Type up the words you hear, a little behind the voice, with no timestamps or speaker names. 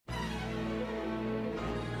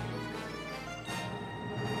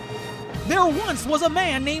There once was a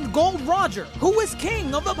man named Gold Roger who was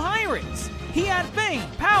king of the pirates. He had fame,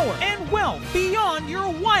 power, and wealth beyond your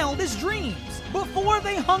wildest dreams. Before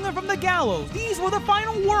they hung him from the gallows, these were the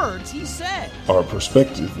final words he said. Our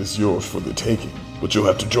perspective is yours for the taking, but you'll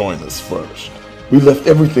have to join us first. We left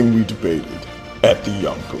everything we debated at the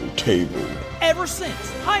Yonko table. Ever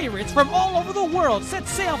since, pirates from all over the world set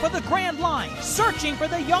sail for the Grand Line, searching for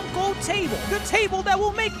the Yonko table, the table that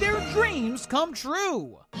will make their dreams come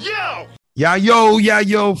true.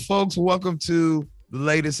 Yo, folks, welcome to the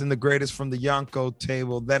latest and the greatest from the Yonko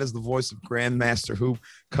table. That is the voice of Grandmaster Hoop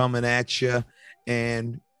coming at you.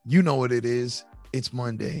 And you know what it is. It's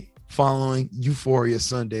Monday following Euphoria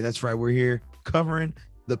Sunday. That's right. We're here covering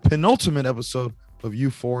the penultimate episode of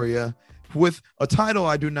Euphoria with a title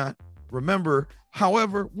I do not remember.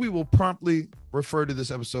 However, we will promptly refer to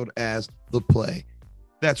this episode as The Play.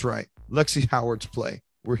 That's right. Lexi Howard's Play.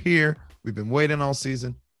 We're here. We've been waiting all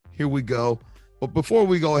season. Here we go. But before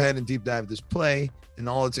we go ahead and deep dive this play and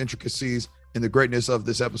all its intricacies and the greatness of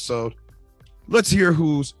this episode, let's hear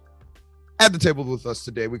who's at the table with us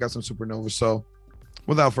today. We got some supernovas. So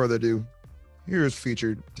without further ado, here's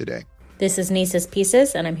featured today. This is Nisa's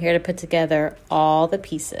Pieces, and I'm here to put together all the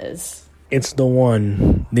pieces. It's the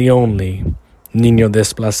one, the only, Niño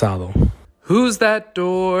Desplazado. Who's that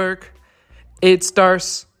dork? It's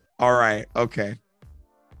Darce. All right. Okay.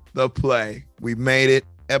 The Play. We made it.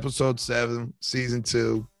 Episode 7, season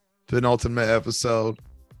 2, penultimate episode.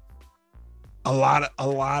 A lot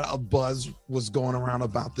of buzz was going around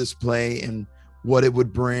about this play and what it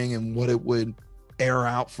would bring and what it would air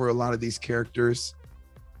out for a lot of these characters.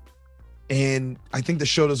 And I think the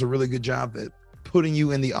show does a really good job at putting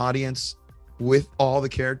you in the audience with all the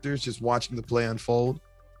characters, just watching the play unfold.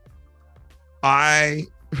 I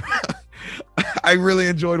really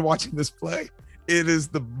enjoyed watching this play. It is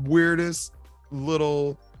the weirdest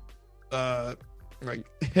little like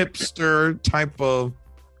hipster type of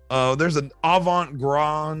there's an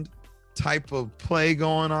avant-garde type of play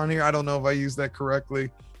going on here. I don't know if I used that correctly,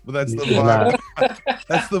 but that's the vibe.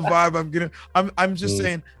 That's the vibe I'm getting. I'm just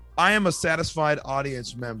saying I am a satisfied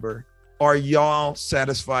audience member. Are y'all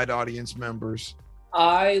satisfied audience members?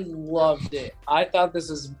 I loved it. I thought this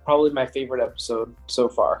is probably my favorite episode so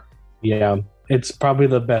far. Yeah, it's probably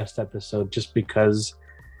the best episode just because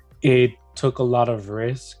it took a lot of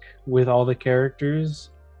risk with all the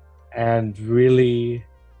characters and really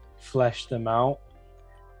fleshed them out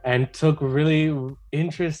and took really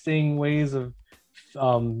interesting ways of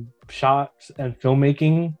shots and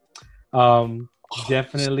filmmaking.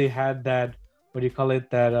 Definitely had that,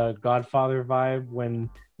 that Godfather vibe when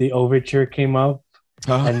the overture came up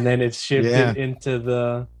and then it shifted into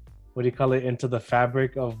the into the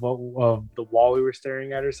fabric of the wall we were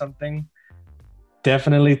staring at or something.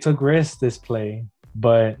 Definitely took risks this play,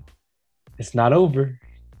 but it's not over.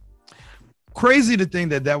 Crazy to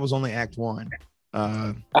think that was only act 1.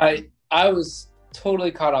 I was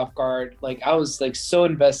totally caught off guard. Like I was like so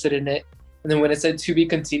invested in it, and then when it said to be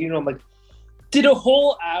continued, I'm like, did a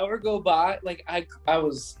whole hour go by? Like I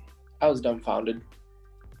was dumbfounded.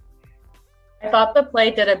 I thought the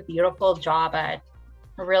play did a beautiful job at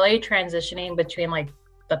really transitioning between like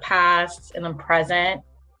the past and the present,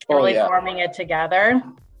 really forming it together.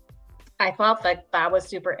 I thought that was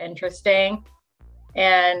super interesting.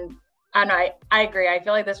 And I agree. I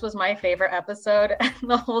feel like this was my favorite episode in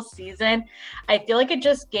the whole season. I feel like it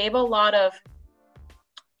just gave a lot of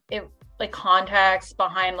context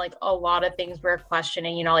behind like a lot of things we're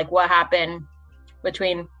questioning, like what happened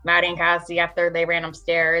between Maddie and Cassie after they ran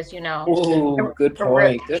upstairs, Ooh, good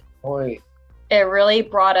point. It really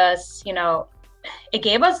brought us, it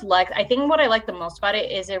gave us I think what I like the most about it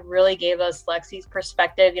is it really gave us Lexi's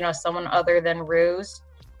perspective, someone other than Rue's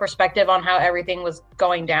perspective on how everything was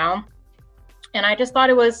going down. And I just thought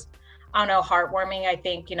it was, heartwarming. I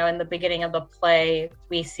think, in the beginning of the play,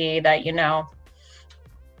 we see that,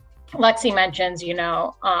 Lexi mentions,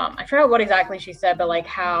 I forgot what exactly she said, but like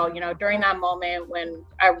how, during that moment when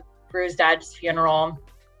at Rue's dad's funeral,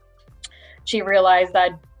 she realized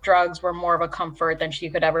that drugs were more of a comfort than she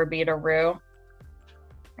could ever be to Rue.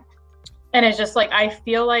 And it's just like, I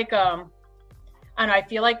feel like the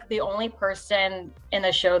only person in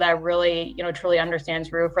the show that really, truly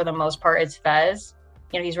understands Rue for the most part is Fez.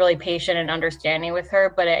 He's really patient and understanding with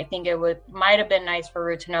her, but I think might have been nice for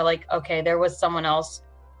Rue to know, like, okay, there was someone else,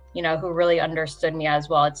 who really understood me as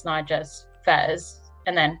well. It's not just Fez.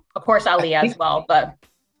 And then, of course, Ali as well, but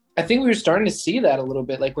I think we were starting to see that a little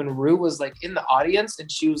bit, like when Rue was like in the audience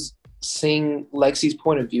and she was seeing Lexi's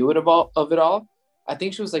point of view of it all. I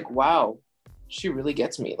think she was like, wow, she really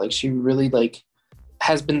gets me. Like she really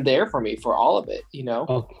has been there for me for all of it, you know?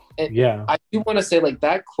 Oh, And yeah. I do want to say, like,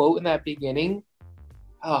 that quote in that beginning,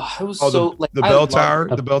 it was so, like, the I bell loved tower,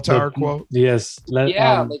 it. the bell tower quote. Yes. Like,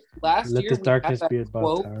 last let year, this we darkness had be that a bell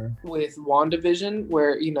quote tower. with WandaVision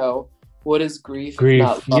where, you know, what is grief, Grief,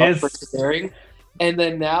 if not love yes. for sharing? And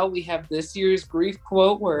then now we have this year's grief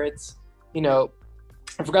quote where it's, you know,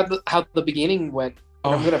 I forgot how the beginning went.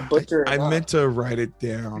 And I'm gonna butcher it. I meant to write it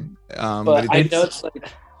down, but I know it's like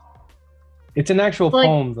it's an actual Like,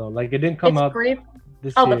 poem though. Like it didn't come out grief.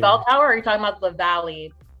 this Oh, year. the bell tower? Or are you talking about the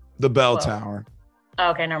valley? the bell Quote. tower. Oh,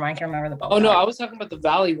 okay, never mind. I can't remember the bell Oh tower. no, I was talking about the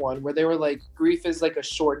Valley one where they were like, grief is like a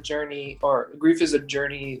short journey, or grief is a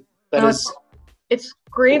journey that No, is. It's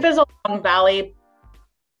grief is a long valley,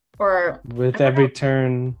 or With every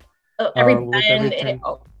turn, every with bend, every it, turn.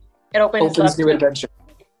 it opens Opens up new to adventure.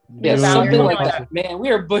 Yeah, New something Valley like Road. that. Man, we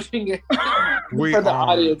are butchering it We for the are.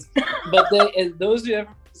 audience. But those who have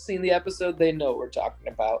seen the episode, they know what we're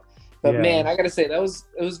talking about. But Yeah. man, I gotta say it was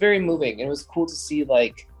very moving, and it was cool to see,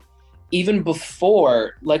 like, even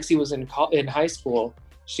before Lexi was in high school,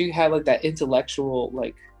 she had like that intellectual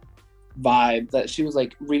like vibe that she was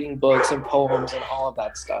like reading books and poems and all of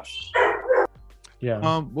that stuff. Yeah.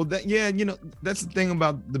 Well, you know, that's the thing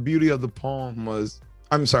about the beauty of the poem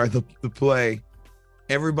the play.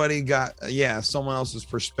 Everybody got someone else's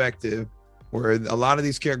perspective, where a lot of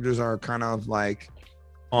these characters are kind of like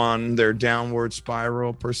on their downward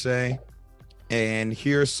spiral per se, and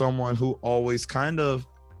here's someone who always kind of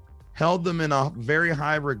held them in a very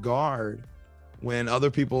high regard when other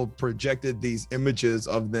people projected these images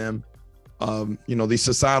of them, you know, these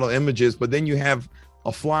societal images. But then you have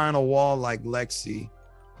a fly on a wall like Lexi,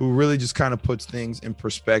 who really just kind of puts things in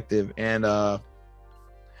perspective. And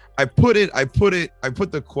I put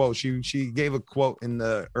the quote. She gave a quote in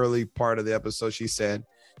the early part of the episode. She said,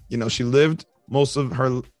 you know, she lived most of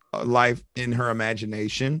her life in her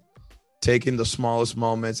imagination, taking the smallest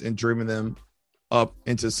moments and dreaming them up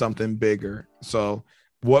into something bigger. So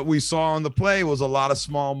what we saw on the play was a lot of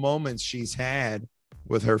small moments she's had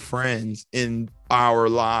with her friends in our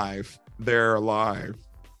life. They're alive.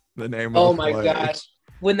 The name of the play. My gosh.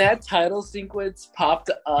 When that title sequence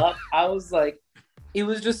popped up, I was like, it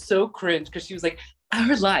was just so cringe because she was like,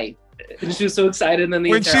 our life. And she was so excited. And then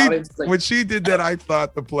the entire audience was like, when she did that, I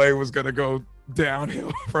thought the play was going to go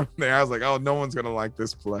downhill from there. I was like, oh, no one's going to like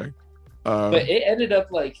this play. But it ended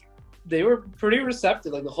up like, they were pretty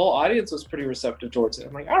receptive. Like the whole audience was pretty receptive towards it.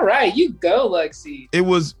 I'm like, all right, you go, Lexi. It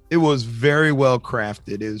was very well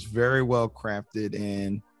crafted. It was very well crafted.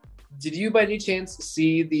 And did you by any chance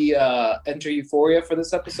see the Enter Euphoria for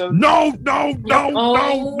this episode? No.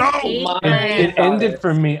 It ended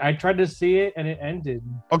for me. I tried to see it and it ended.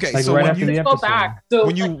 Okay, like so right when after you the go episode. back. So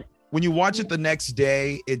when you watch it the next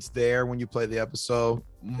day, it's there when you play the episode.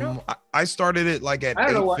 I started it like at I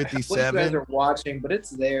don't know what you 8:57. guys are watching, but it's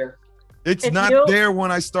there. It's If not you- there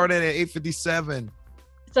when I started at 8:57.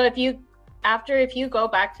 So if you go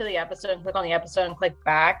back to the episode and click on the episode and click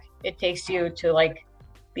back, it takes you to like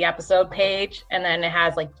the episode page, and then it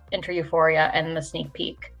has like Enter Euphoria and the sneak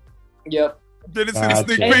peek. Yep. Didn't see Gotcha.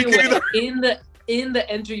 the sneak peek Anyway, either. in the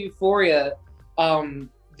Enter Euphoria, I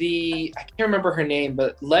can't remember her name,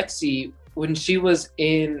 but Lexi, when she was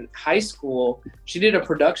in high school, she did a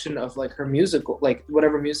production of like her musical, like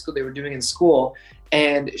whatever musical they were doing in school,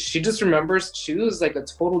 and she just remembers she was like a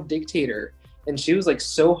total dictator, and she was like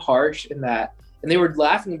so harsh in that, and they were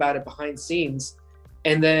laughing about it behind scenes,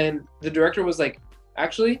 and then the director was like,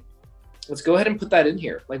 actually, let's go ahead and put that in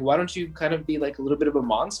here. Like, why don't you kind of be like a little bit of a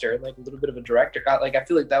monster and like a little bit of a director? Like, I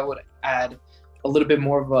feel like that would add a little bit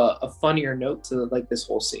more of a funnier note to like this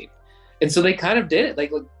whole scene. And so they kind of did it.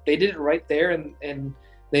 Like they did it right there, and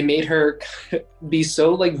they made her be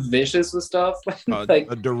so like vicious with stuff. Like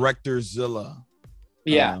A director Zilla.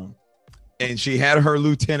 yeah. And she had her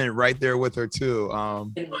lieutenant right there with her too.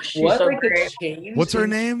 She's What so like the great. change? What's her in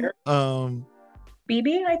name? character-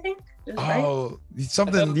 BB, I think. Is it right? Oh,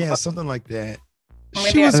 something like that. Or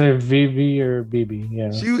She maybe was Either VV or BB.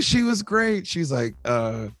 Yeah. she was great. She's like,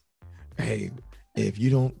 hey, if you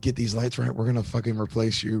don't get these lights right, we're gonna fucking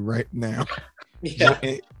replace you right now. Yeah.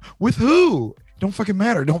 With who? Don't fucking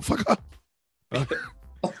matter. Don't fuck up. A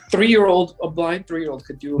blind 3-year-old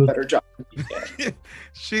could do a better job than you can.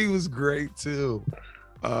 She was great too.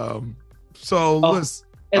 Let's.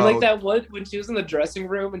 And like that one when she was in the dressing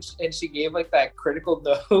room and she gave like that critical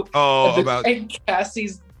note. And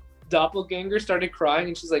Cassie's doppelganger started crying,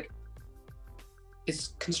 and she's like,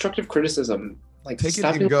 "It's constructive criticism. Like, take it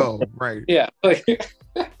stop and go." Right. Yeah. Like,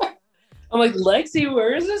 I'm like, Lexi,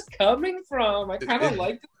 where is this coming from? I kind of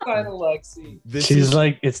like the title Lexi. She's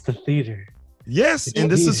like, it's the theater. Yes, and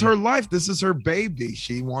this is her life. This is her baby.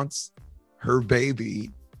 She wants her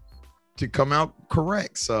baby to come out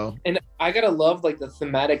correct. So, and I gotta love like the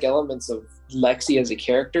thematic elements of Lexi as a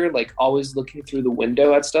character, like always looking through the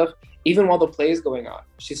window at stuff, even while the play is going on.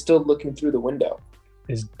 She's still looking through the window.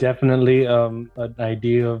 It's definitely an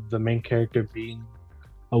idea of the main character being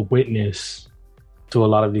a witness to a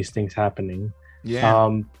lot of these things happening.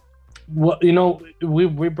 Yeah. Well, you know, we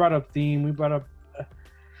brought up theme, we brought up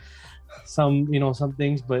some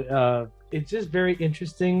things, but it's just very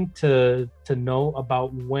interesting to know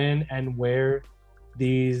about when and where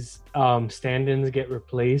these stand-ins get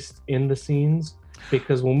replaced in the scenes,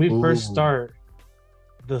 because when we first start,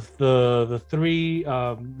 the three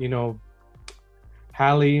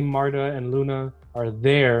Hallie, Marta, and Luna are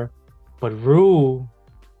there, but Rue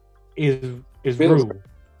is Rue.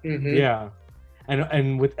 Mm-hmm. Yeah.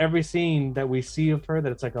 And with every scene that we see of her,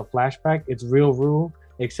 that it's like a flashback, it's real Rue,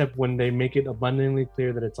 except when they make it abundantly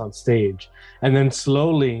clear that it's on stage. And then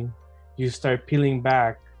slowly you start peeling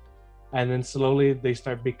back, and then slowly they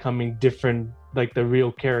start becoming different, like the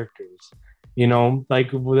real characters. You know,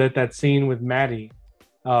 like with that scene with Maddie,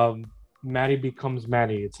 Maddie becomes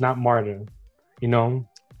Maddie. It's not Marta, you know?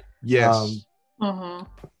 Yes.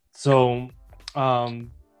 So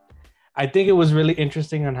I think it was really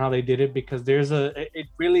interesting on how they did it, because it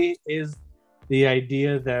really is the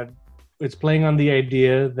idea that it's playing on the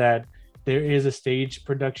idea that there is a stage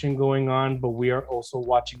production going on, but we are also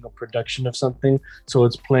watching a production of something. So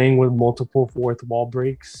it's playing with multiple fourth wall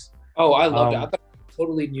breaks. Oh, I loved it. I thought it was a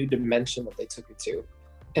totally new dimension that they took it to.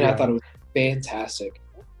 And I thought it was fantastic.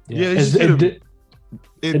 Yeah,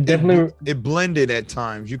 it definitely it blended at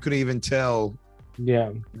times. You could even tell.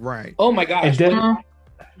 Yeah. Right. Oh my gosh.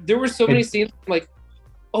 There were so many scenes like,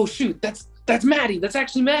 oh shoot, that's Maddie. That's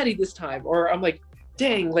actually Maddie this time. Or I'm like,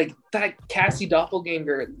 dang, like that Cassie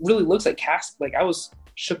doppelganger really looks like Cassie. Like I was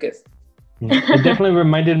shooketh. It definitely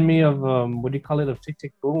reminded me of what do you call it, of Tick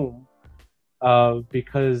Tick Boom,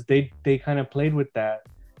 because they kind of played with that,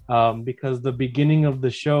 because the beginning of the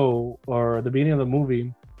show or the beginning of the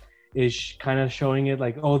movie is kind of showing it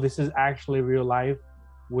like, oh, this is actually real life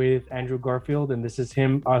with Andrew Garfield, and this is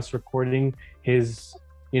us recording his,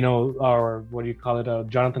 or what do you call it,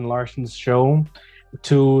 Jonathan Larson's show,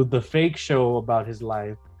 to the fake show about his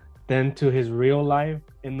life, then to his real life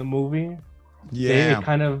in the movie. Yeah, it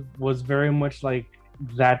kind of was very much like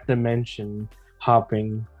that dimension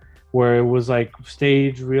hopping, where it was like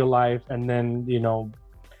stage, real life, and then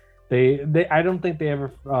they I don't think they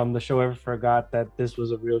ever the show ever forgot that this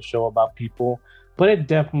was a real show about people, but it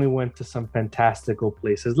definitely went to some fantastical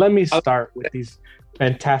places. Let me start with these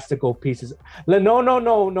fantastical pieces. No,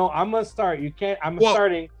 I'm gonna start. You can't.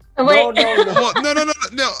 Starting. Wait.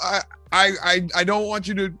 No. I don't want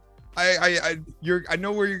you to. I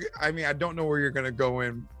know where you're. I mean, I don't know where you're gonna go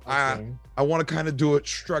in. Okay. I want to kind of do it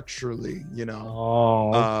structurally,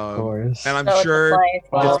 Oh, of course. And I'm sure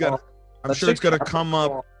it's gonna come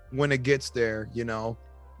up when it gets there,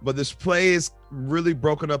 But this play is really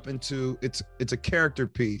broken up into it's a character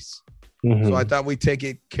piece. Mm-hmm. So I thought we'd take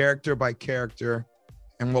it character by character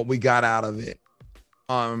and what we got out of it.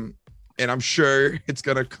 And I'm sure it's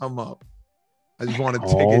gonna come up. I just want to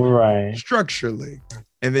take it structurally,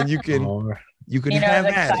 and then you can have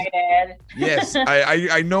at it. Yes,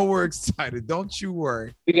 I know we're excited. Don't you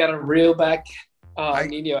worry. We got to reel back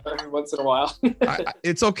Nino every once in a while.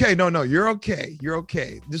 It's okay. No, you're okay. You're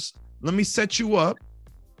okay. Just let me set you up,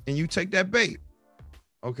 and you take that bait.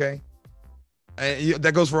 Okay. And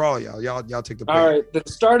that goes for all y'all. Y'all take the bait. All right, then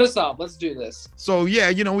start us off. Let's do this. So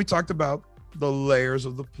yeah, we talked about the layers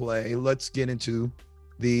of the play. Let's get into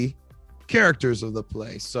the characters of the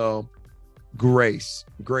play. So Grace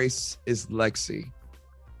is Lexi.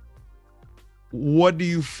 What do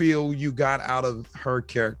you feel you got out of her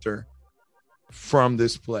character from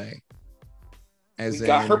this play? We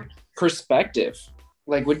got her perspective.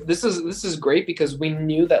 Like this is great, because we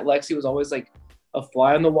knew that Lexi was always like a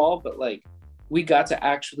fly on the wall, but like we got to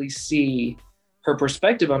actually see her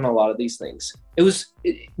perspective on a lot of these things. It was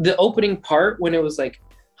the opening part when it was like,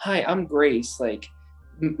 hi, I'm Grace. Like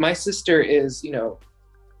my sister is,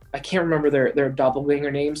 I can't remember their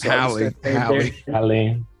doppelganger names. So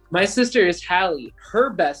Hallie. My sister is Hallie. Her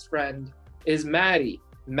best friend is Maddie.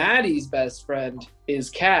 Maddie's best friend is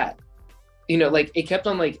Kat. Like it kept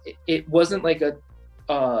on like, it wasn't like a,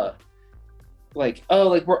 like, oh,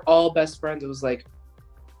 like we're all best friends. It was like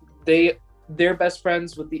they're best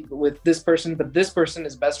friends with this person, but this person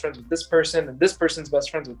is best friends with this person, and this person's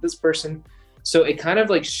best friends with this person. So it kind of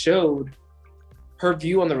like showed her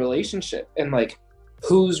view on the relationship and like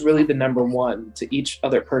who's really the number one to each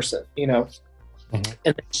other person, And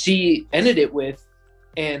then she ended it with,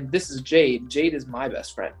 and this is Jade. Jade is my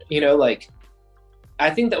best friend. Like, I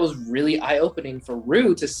think that was really eye-opening for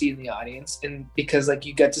Rue to see in the audience, and because like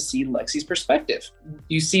you get to see Lexi's perspective.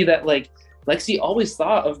 You see that like Lexi always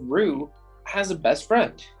thought of Rue as a best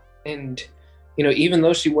friend, and even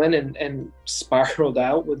though she went and spiraled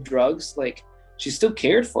out with drugs, like she still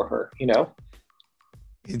cared for her.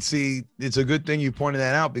 And see, it's a good thing you pointed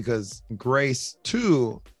that out, because Grace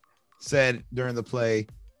too said during the play,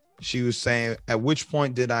 she was saying, at which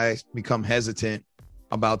point did I become hesitant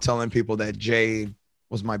about telling people that Jade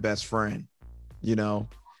was my best friend,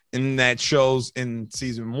 and that shows in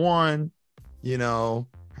season 1,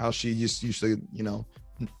 how she just used to,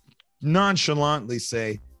 nonchalantly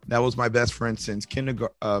say that was my best friend since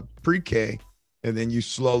pre-K. And then you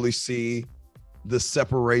slowly see the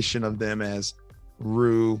separation of them as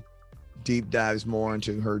Rue deep dives more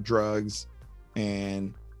into her drugs,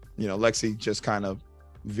 and, Lexi just kind of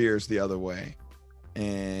veers the other way.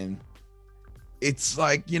 And it's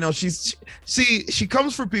like, she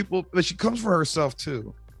comes for people, but she comes for herself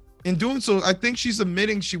too. In doing so, I think she's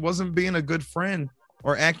admitting she wasn't being a good friend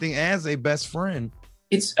or acting as a best friend.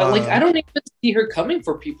 It's like, I don't even see her coming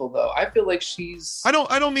for people though. I feel like she's, I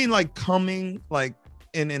don't mean like coming like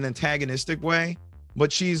in an antagonistic way,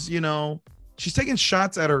 but she's, she's taking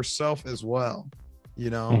shots at herself as well,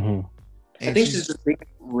 I think she's just being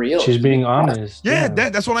real. She's being honest. Yeah.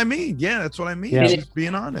 That's what I mean. Yeah, that's what I mean. Yeah. She's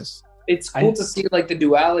being honest. It's cool to see like the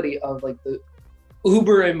duality of like the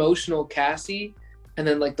uber emotional Cassie and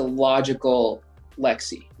then like the logical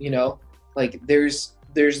Lexi, like there's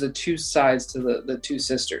the two sides to the two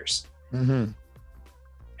sisters. And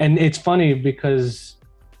it's funny because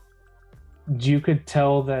you could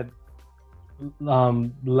tell that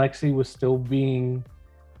Lexi was still being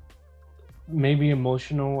maybe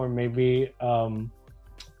emotional, or maybe a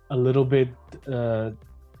little bit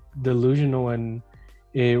delusional in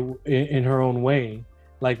her own way,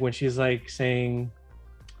 like when she's like saying,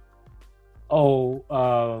 the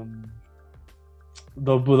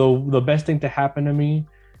best thing to happen to me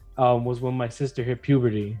was when my sister hit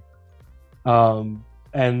puberty, and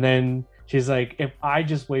then she's like, if I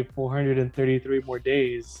just wait 433 more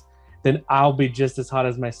days, then I'll be just as hot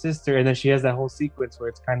as my sister. And then she has that whole sequence where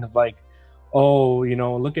it's kind of like,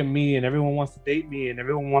 look at me, and everyone wants to date me, and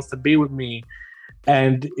everyone wants to be with me.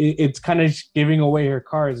 And it's kind of giving away her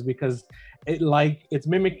cards, because it's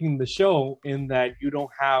mimicking the show in that you don't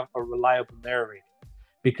have a reliable narrator,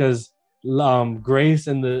 because Grace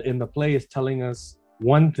in the play is telling us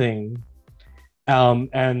one thing,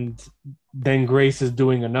 and then Grace is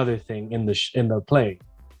doing another thing in the play,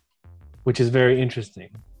 which is very interesting.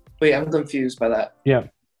 Wait, I'm confused by that. Yeah.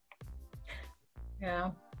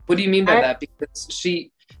 What do you mean by that? Because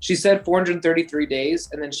she said 433 days,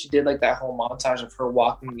 and then she did like that whole montage of her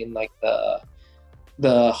walking in like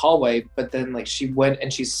the hallway, but then like she went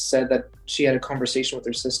and she said that she had a conversation with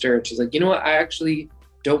her sister, and she's like, what, I actually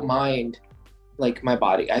don't mind like my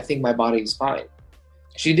body. I think my body is fine.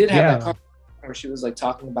 She did have that conversation where she was like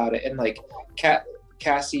talking about it, and like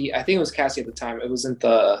Cassie, I think it was Cassie at the time, it wasn't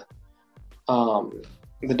the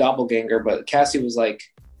doppelganger, but Cassie was like,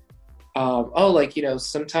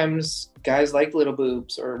 sometimes guys like little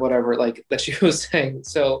boobs or whatever, like that she was saying.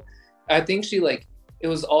 So I think she like, it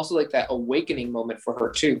was also like that awakening moment for her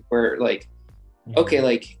too, where like, okay,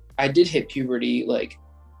 like I did hit puberty, like,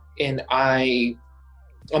 and I'm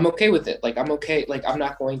okay with it. Like, I'm okay. Like, I'm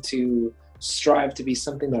not going to strive to be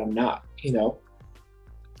something that I'm not,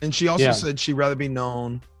 And she also said she'd rather be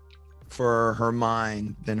known for her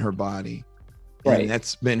mind than her body. Right. And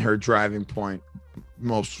that's been her driving point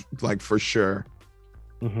most, like, for sure.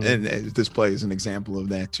 And this play is an example of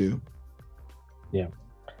that too. Yeah.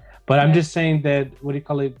 But I'm just saying that, what do you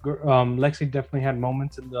call it? Lexi definitely had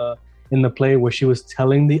moments in the play where she was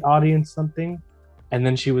telling the audience something, and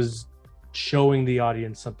then she was showing the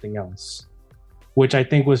audience something else, which I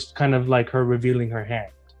think was kind of like her revealing her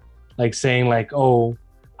hand, like saying like, oh,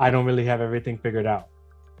 I don't really have everything figured out.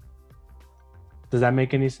 Does that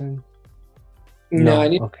make any sense? No.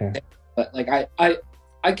 Okay. But like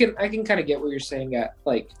I can kind of get what you're saying at,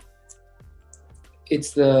 like,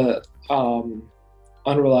 it's the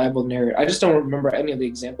unreliable narrative. I just don't remember any of the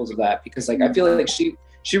examples of that, because like I feel like she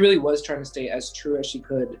really was trying to stay as true as she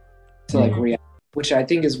could to like reality, which I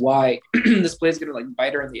think is why this play is gonna like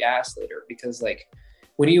bite her in the ass later, because like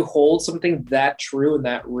when you hold something that true and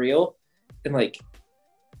that real, and like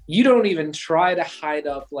you don't even try to hide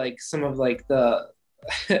up like some of like the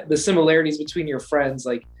the similarities between your friends,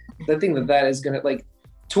 like the thing that is gonna, like,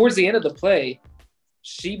 towards the end of the play,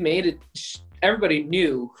 she made it, everybody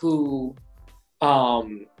knew who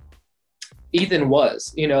Ethan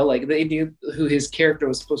was, you know, like they knew who his character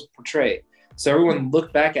was supposed to portray. So everyone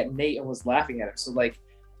looked back at Nate and was laughing at him. So like,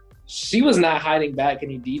 she was not hiding back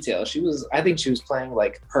any detail. I think she was playing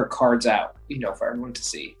like her cards out, you know, for everyone to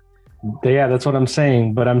see. Yeah, that's what I'm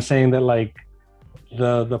saying. But I'm saying that like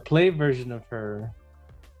the play version of her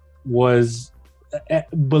was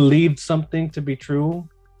believed something to be true,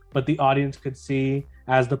 but the audience could see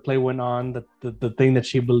as the play went on that the thing that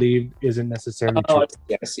she believed isn't necessarily true.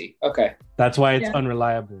 I see. Okay. That's why it's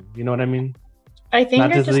unreliable. You know what I mean? I think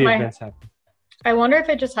not just the events happen. I wonder if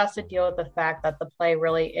it just has to deal with the fact that the play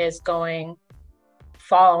really is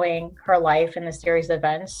following her life in the series of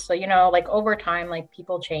events. So, you know, like over time, like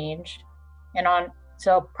people change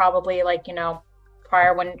so probably like, you know,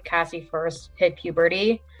 prior when Cassie first hit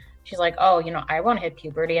puberty, she's like, oh, you know, I want to hit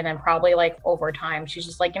puberty. And then probably like over time, she's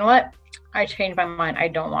just like, you know what? I changed my mind. I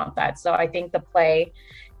don't want that. So I think the play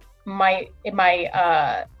might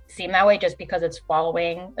seem that way just because it's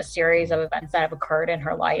following a series of events that have occurred in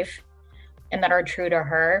her life and that are true to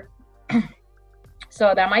her.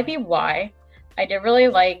 So that might be why. I did really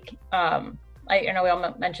like, I know we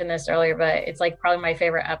all mentioned this earlier, but it's like probably my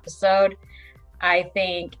favorite episode. I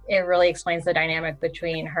think it really explains the dynamic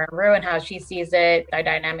between her and Rue and how she sees it, the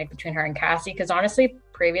dynamic between her and Cassie. Because honestly,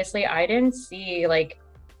 previously, I didn't see like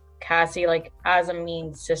Cassie like as a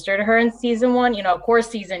mean sister to her in season 1. You know, of course,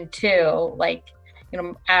 season 2, like, you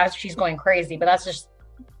know, as she's going crazy, but that's just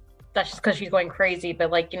because she's going crazy. But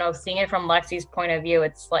like, you know, seeing it from Lexi's point of view,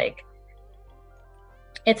 it's like,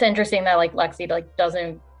 it's interesting that like Lexi like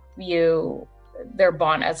doesn't view their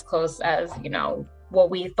bond as close as, you know, what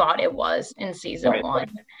we thought it was in season 1.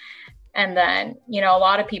 And then, you know, a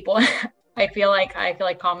lot of people I feel like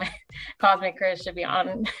Cosmic Chris should be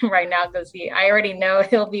on right now because I already know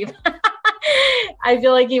he'll be I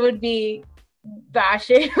feel like he would be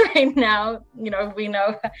bashing right now. You know, we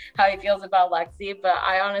know how he feels about Lexi, but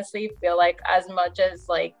I honestly feel like as much as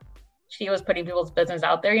like she was putting people's business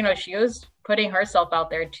out there, you know, she was putting herself out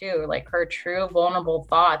there too, like her true vulnerable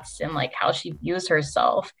thoughts and like how she views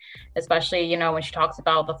herself, especially, you know, when she talks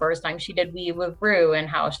about the first time she did weave with Rue and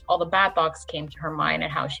how all the bad thoughts came to her mind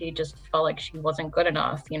and how she just felt like she wasn't good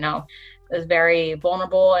enough, you know. It was very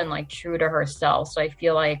vulnerable and like true to herself. So I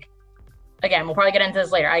feel like, again, we'll probably get into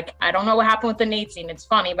this later. I don't know what happened with the Nate scene. It's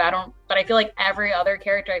funny, but I feel like every other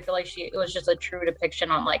character, I feel like it was just a true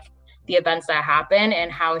depiction on like the events that happened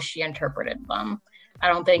and how she interpreted them. I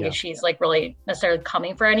don't think she's like really necessarily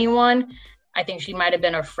coming for anyone. I think she might have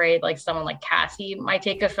been afraid like someone like Cassie might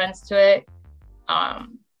take offense to it. But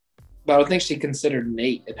I don't think she considered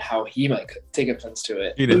Nate and how he might take offense to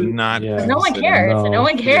it. She did not. Yeah. No one cares. No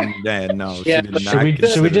one cares.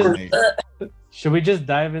 Should we just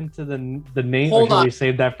dive into the Nate, or should we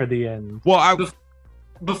save that for the end? Well,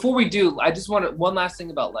 before we do, I just want one last thing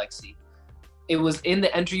about Lexi. It was in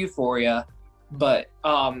the Enter Euphoria, but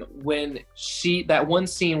when that one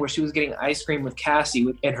scene where she was getting ice cream with Cassie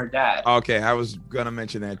and her dad. Okay, I was gonna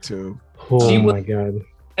mention that too. Oh my god,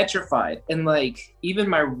 petrified. And like even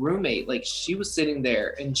my roommate, like she was sitting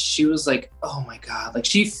there and she was like, oh my god, like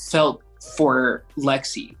she felt for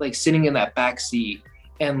Lexi, like sitting in that back seat,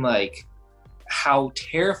 and like how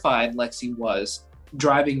terrified Lexi was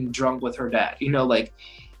driving drunk with her dad. You know, like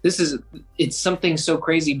it's something so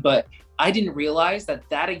crazy, but I didn't realize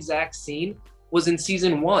that exact scene was in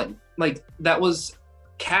season 1. Like that was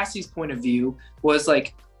Cassie's point of view, was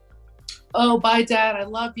like, oh, bye dad, I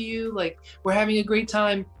love you, like we're having a great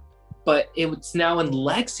time. But it was now in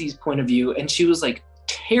Lexi's point of view, and she was like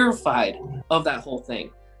terrified of that whole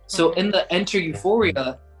thing. So in the Enter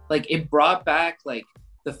Euphoria, like it brought back like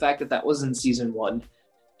the fact that was in season 1,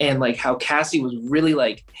 and like how Cassie was really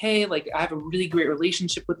like, hey, like I have a really great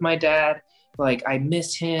relationship with my dad, like I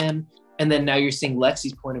miss him. And then now you're seeing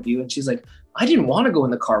Lexi's point of view, and she's like, I didn't want to go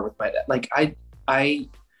in the car with my dad. Like I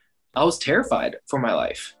was terrified for my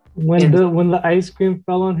life. When the ice cream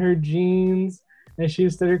fell on her jeans and she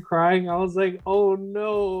started crying, I was like, oh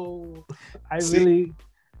no.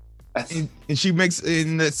 And she makes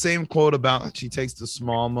in that same quote about she takes the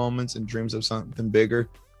small moments and dreams of something bigger,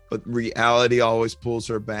 but reality always pulls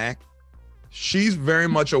her back. She's very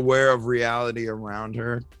much aware of reality around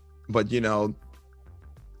her, but you know,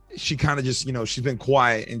 she kind of just, you know, she's been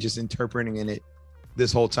quiet and just interpreting in it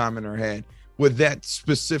this whole time in her head. With that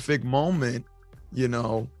specific moment, you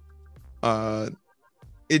know,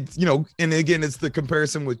 it, you know, and again, it's the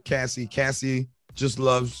comparison with Cassie. Cassie just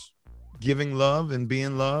loves giving love and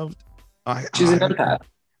being loved. She's an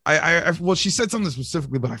empath. Well, she said something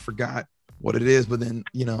specifically, but I forgot what it is. But then,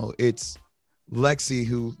 you know, it's Lexi,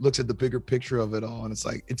 who looks at the bigger picture of it all, and it's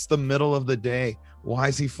like, it's the middle of the day. Why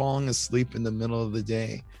is he falling asleep in the middle of the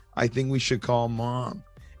day? I think we should call mom.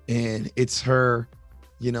 And it's her,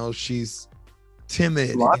 you know, she's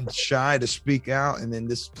timid and shy to speak out. And then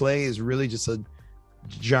this play is really just a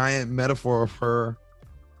giant metaphor of her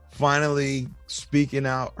finally speaking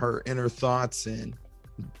out her inner thoughts and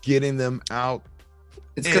getting them out.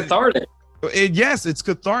 It's cathartic. Yes, it's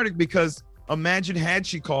cathartic, because imagine had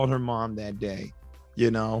she called her mom that day,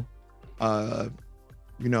 you know,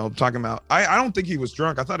 talking about, I don't think he was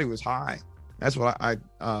drunk. I thought he was high. That's what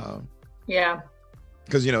yeah.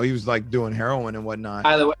 Because, you know, he was like doing heroin and whatnot.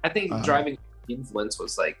 By the way, I think driving influence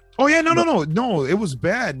was like. Oh yeah, no. It was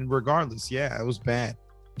bad regardless. Yeah, it was bad.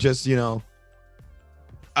 Just, you know,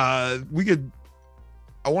 I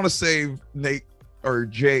want to save Nate or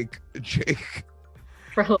Jake.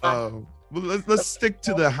 Let's stick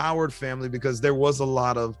to the Howard family, because there was a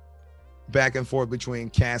lot of back and forth between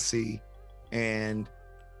Cassie and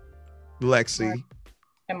Lexi.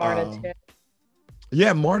 And Marta too.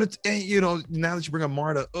 Yeah, Marta, and you know, now that you bring up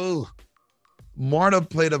Marta, Marta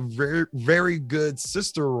played a very, very good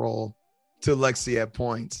sister role to Lexi at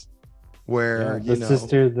points, where the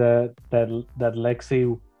sister that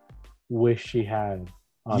Lexi wished she had,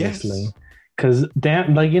 honestly. Because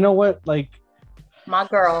damn, like, you know what, like, my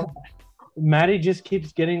girl, Maddie just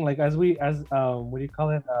keeps getting, like, as what do you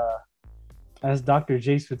call it? As Dr.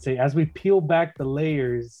 Jace would say, as we peel back the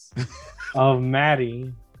layers of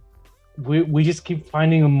Maddie, we just keep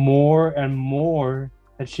finding more and more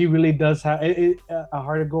that she really does have a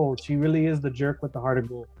heart of gold. She really is the jerk with the heart of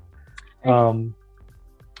gold.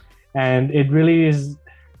 And it really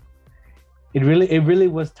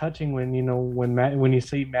was touching when, you know, when you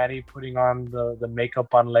see Maddie putting on the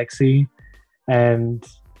makeup on Lexi, and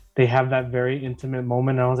they have that very intimate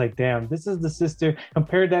moment. And I was like, damn, this is the sister.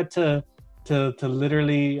 Compare that to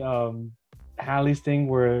literally Hallie's thing,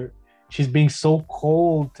 where she's being so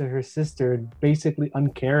cold to her sister, basically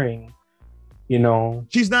uncaring, you know.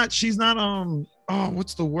 She's not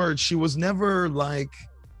what's the word? She was never like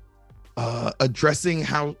addressing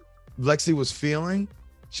how Lexi was feeling.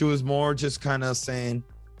 She was more just kind of saying,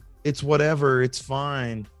 it's whatever, it's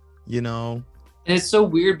fine, you know. And it's so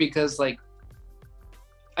weird because, like,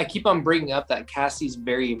 I keep on bringing up that Cassie's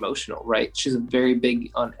very emotional, right? She's very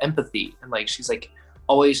big on empathy, and like she's like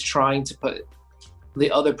always trying to put the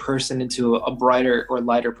other person into a brighter or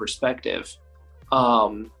lighter perspective.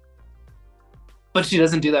 But she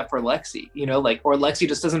doesn't do that for Lexi, you know, like, or Lexi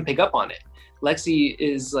just doesn't pick up on it. Lexi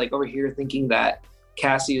is like over here thinking that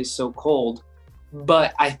Cassie is so cold,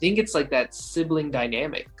 but I think it's like that sibling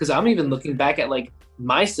dynamic. Cause I'm even looking back at like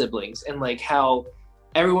my siblings and like how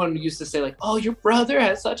everyone used to say like, oh, your brother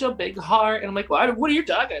has such a big heart. And I'm like, what are you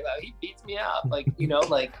talking about? He beats me up. Like, you know,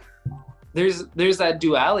 like there's that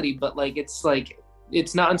duality, but like, it's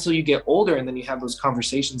not until you get older and then you have those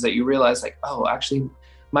conversations that you realize like, oh, actually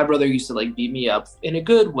my brother used to like beat me up in a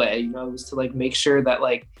good way, you know, it was to like make sure that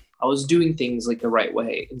like I was doing things like the right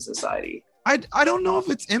way in society. I don't know if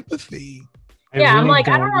it's empathy. Yeah, I'm like,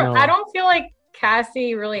 I don't feel like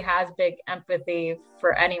Cassie really has big empathy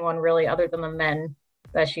for anyone really other than the men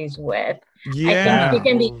that she's with. Yeah. I think she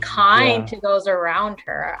can be kind to those around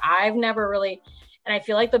her. I've never really, and I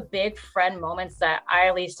feel like the big friend moments that I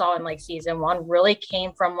at least saw in like season 1 really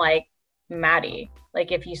came from like Maddie.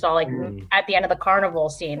 Like if you saw like at the end of the carnival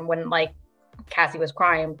scene when like Cassie was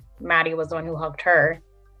crying, Maddie was the one who hugged her.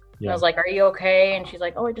 Yeah. I was like, are you okay? And she's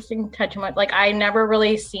like, oh, I just didn't touch him. Like I never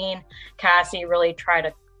really seen Cassie really try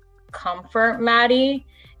to comfort Maddie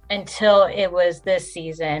until it was this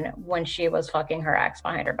season when she was fucking her ex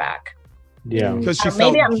behind her back. Yeah, because she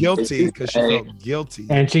felt guilty.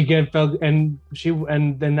 And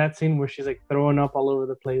and then that scene where she's like throwing up all over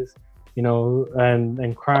the place, you know,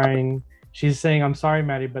 and crying. She's saying, "I'm sorry,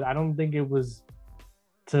 Maddie, but I don't think it was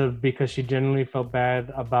because she genuinely felt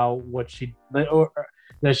bad about what she or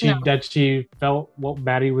that she felt what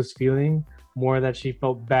Maddie was feeling, more that she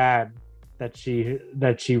felt bad that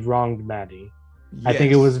she wronged Maddie." Yes. I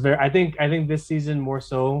think it was I think this season more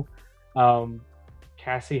so.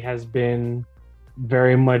 Cassie has been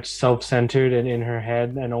very much self-centered and in her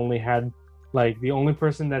head, and only had like the only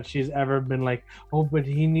person that she's ever been like, oh, but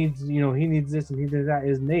he needs this and he did that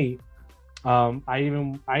is Nate. I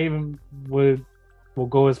even will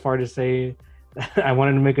go as far to say I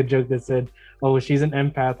wanted to make a joke that said, oh, she's an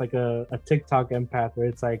empath, like a TikTok empath, where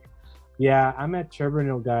it's like, yeah, I'm at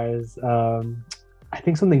Chernobyl, guys. I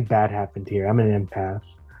think something bad happened here. I'm an empath.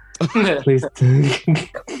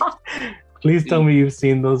 Please tell me you've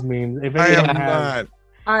seen those memes. If anyone has,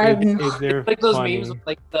 They're like those funny. memes,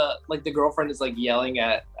 like the girlfriend is like yelling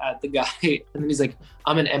at the guy, and then he's like,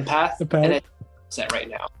 "I'm an empath, and I'm upset right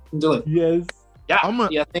now." And they're like, Yes. yeah, I'm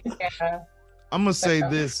Yeah. gonna say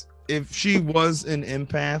this: if she was an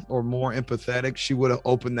empath or more empathetic, she would have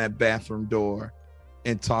opened that bathroom door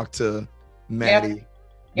and talked to Maddie.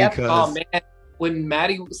 Yep. Because oh man, when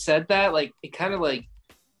Maddie said that, like it kind of like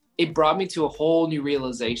it brought me to a whole new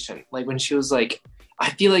realization. Like when she was like, I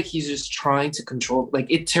feel like he's just trying to control. Like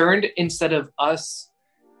it turned, instead of us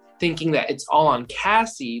thinking that it's all on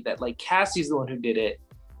Cassie, that like Cassie's the one who did it,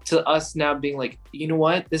 to us now being like, you know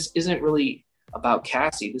what? This isn't really about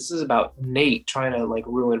Cassie. This is about Nate trying to like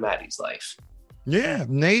ruin Maddie's life. yeah,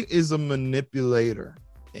 Nate is a manipulator,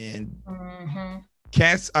 and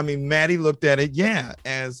Maddie looked at it,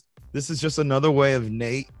 as this is just another way of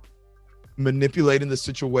Nate manipulating the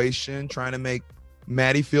situation, trying to make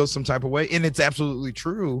Maddie feels some type of way, and it's absolutely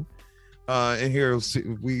true. And here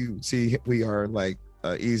we are like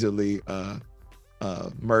easily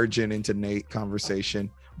merging into Nate conversation,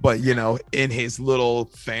 but you know, in his little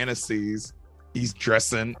fantasies, he's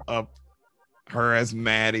dressing up her as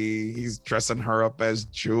Maddie, he's dressing her up as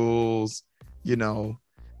Jules. You know,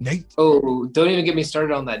 Nate. Oh, don't even get me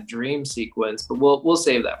started on that dream sequence, but we'll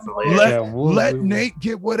save that for later. Let Nate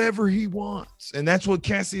get whatever he wants, and that's what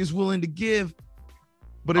Cassie is willing to give.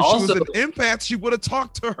 But if she was an empath, she would have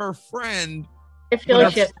talked to her friend. I feel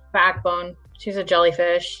like she has a backbone. She's a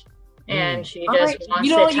jellyfish, and she just wants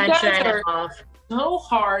the attention and love. So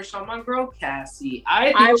harsh on my girl Cassie.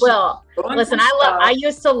 I will. Listen, I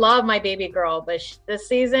used to love my baby girl, but this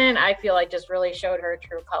season I feel like just really showed her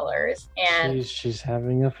true colors. And she's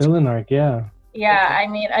having a villain arc, yeah. Yeah, I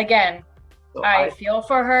mean, again, I feel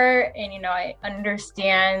for her, and you know, I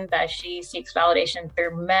understand that she seeks validation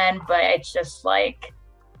through men, but it's just like,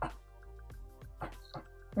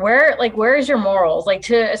 where is your morals? Like,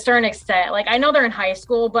 to a certain extent, like I know they're in high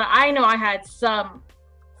school, but I know I had some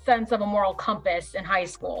sense of a moral compass in high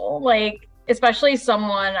school, like especially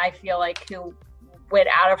someone I feel like who went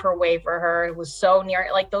out of her way for her, who was so near.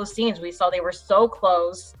 Like those scenes we saw, they were so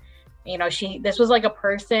close. You know, this was like a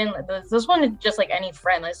person. This wasn't just like any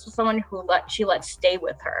friend. This was someone who she let stay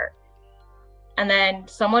with her, and then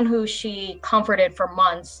someone who she comforted for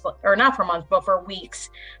months, or not for months, but for weeks,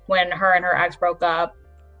 when her and her ex broke up.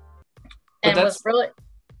 And was really,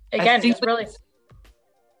 again, just really.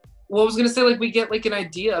 Well, I was gonna say, like, we get like an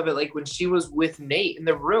idea of it, like when she was with Nate in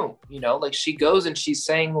the room, you know, like she goes and she's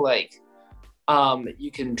saying like, you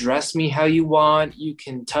can dress me how you want, you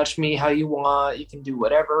can touch me how you want, you can do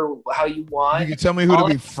whatever how you want. You can tell me who to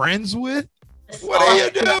be friends with? What are you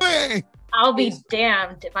doing? I'll be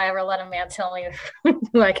damned if I ever let a man tell me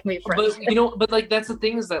who I can be friends with. You know, but like that's the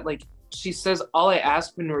thing, is that like she says, all I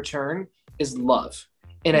ask in return is love.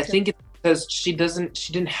 And I think it's because she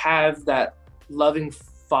didn't have that loving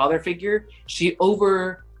father figure. She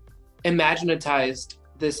over imaginatized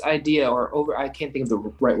this idea, or I can't think of the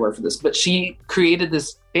right word for this, but she created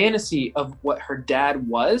this fantasy of what her dad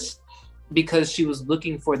was, because she was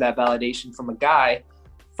looking for that validation from a guy,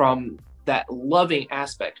 from that loving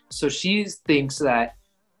aspect. So she thinks that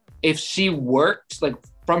if she works, like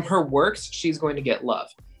from her works, she's going to get love.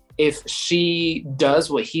 If she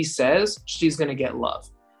does what he says, she's going to get love.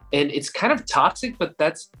 And it's kind of toxic, but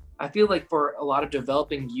I feel like for a lot of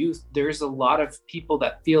developing youth, there's a lot of people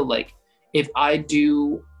that feel like if I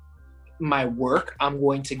do my work, I'm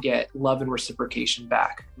going to get love and reciprocation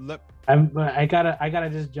back. I gotta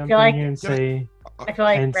just jump in here and say, I feel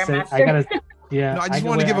like Grandmaster. Yeah. No, I just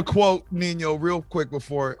want to give a quote, Nino, real quick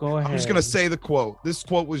before. Go ahead. I'm just gonna say the quote. This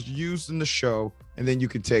quote was used in the show, and then you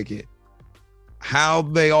can take it. How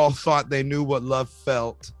they all thought they knew what love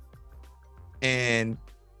felt, and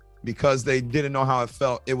because they didn't know how it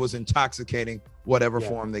felt, it was intoxicating, whatever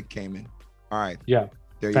form they came in. All right. Yeah.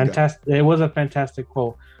 There you fantastic. Go. It was a fantastic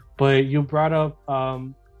quote. But you brought up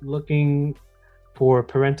looking for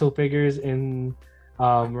parental figures in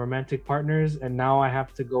romantic partners, and now I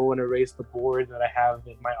have to go and erase the board that I have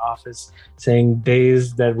in my office saying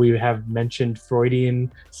days that we have mentioned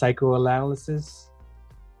Freudian psychoanalysis.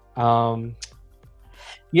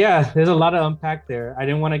 Yeah, there's a lot to unpack there. I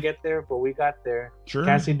didn't want to get there, but we got there. Sure.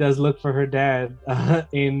 Cassie does look for her dad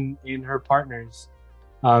in her partners.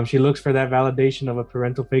 She looks for that validation of a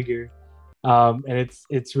parental figure, and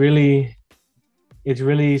it's really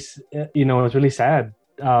sad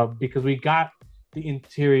because we got the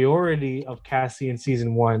interiority of Cassie in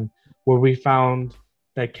season 1, where we found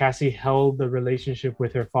that Cassie held the relationship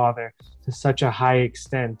with her father to such a high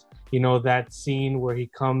extent. You know, that scene where he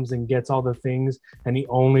comes and gets all the things and he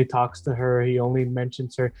only talks to her, he only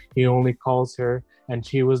mentions her, he only calls her, and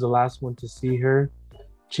she was the last one to see her.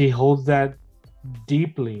 she holds that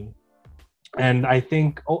deeply. And I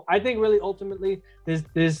think really ultimately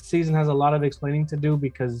this season has a lot of explaining to do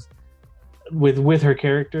because with her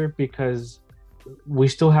character, because we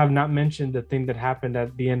still have not mentioned the thing that happened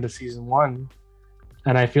at the end of season 1.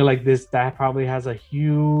 And I feel like that probably has a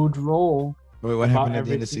huge role. Wait, what happened at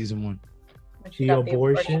the end of season 1? The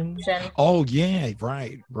abortion. Oh yeah,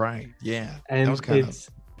 right, yeah. And that was kind of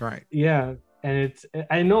right. Yeah, and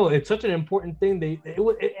I know it's such an important thing.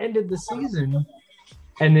 It ended the season,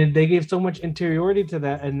 and they gave so much interiority to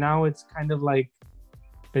that, and now it's kind of like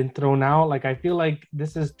been thrown out. Like I feel like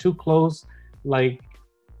this is too close, like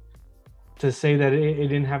to say that it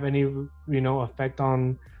didn't have any effect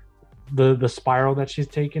on the spiral that she's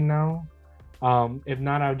taken now. If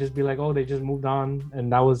not, I would just be like, oh, they just moved on,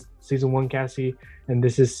 and that was season 1 Cassie, and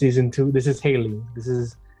this is season 2. This is Haley. This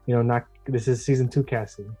is this is season 2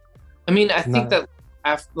 Cassie. I mean, I think that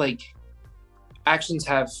like actions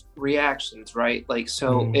have reactions, right? Like,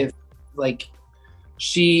 so if like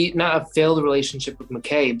she not a failed relationship with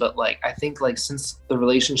McKay, but like I think like since the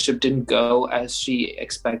relationship didn't go as she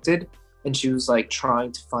expected, and she was like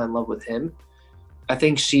trying to find love with him, I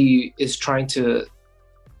think she is trying to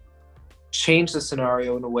change the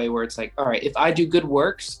scenario in a way where it's like, all right, if I do good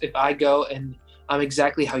works, if I go and I'm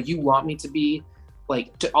exactly how you want me to be,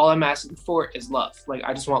 like all I'm asking for is love. Like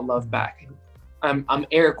I just want love back. I'm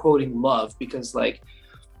air quoting love because like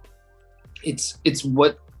it's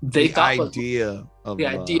what they thought was the idea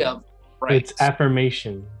of right. It's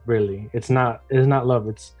affirmation, really. It's not love.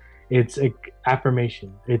 It's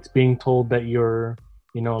affirmation. It's being told that you're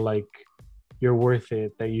like you're worth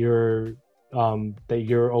it, that you're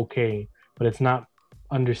okay. But it's not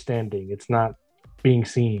understanding. It's not being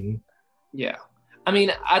seen. Yeah. I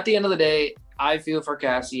mean, at the end of the day, I feel for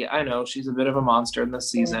Cassie. I know she's a bit of a monster in this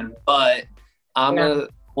season, but I'm going to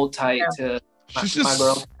hold tight to she's my just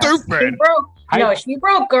girl. stupid. She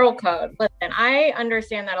broke girl code. Listen, I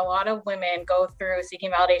understand that a lot of women go through seeking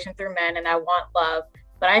validation through men and that want love.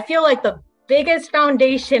 But I feel like the biggest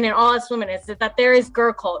foundation in all us women is that there is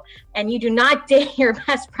girl code, and you do not date your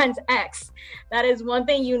best friend's ex. That is one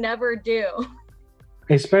thing you never do.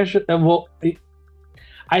 Especially,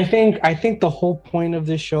 I think the whole point of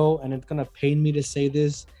this show, and it's gonna pain me to say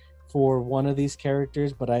this for one of these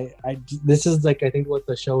characters, but this is like I think what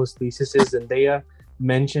the show's thesis is. Zendaya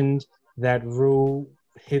mentioned that Rue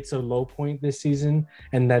hits a low point this season,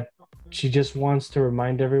 and that she just wants to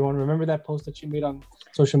remind everyone. Remember that post that she made on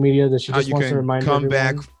social media that she just wants to remind everyone? Come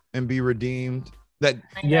back and be redeemed. That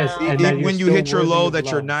yes, and that when you hit your low,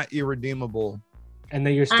 that you're not irredeemable, and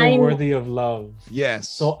that you're still worthy of love. Yes.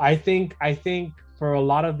 So I think for a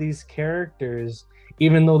lot of these characters,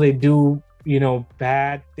 even though they do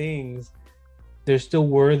bad things, they're still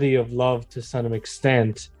worthy of love to some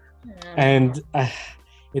extent. And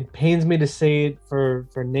it pains me to say it for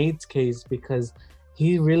Nate's case because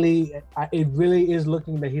it really is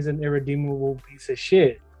looking that he's an irredeemable piece of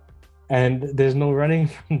shit, and there's no running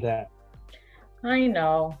from that. I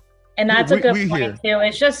know, and that's a good point too.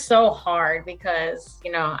 It's just so hard because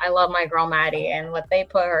I love my girl Maddie and what they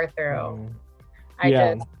put her through.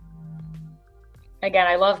 I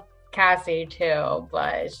love Cassie too,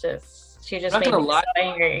 but it's just she just made me so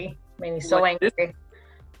angry. Made me so angry.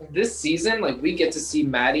 This season, like we get to see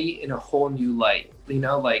Maddie in a whole new light.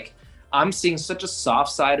 Like I'm seeing such a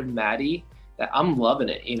soft side of Maddie that I'm loving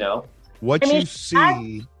it. What you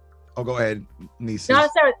see. Oh, go ahead, Nieces. No,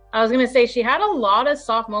 sorry. I was gonna say she had a lot of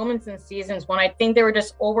soft moments in seasons when I think they were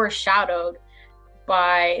just overshadowed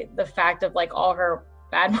by the fact of like all her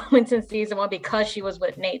bad moments in season 1 because she was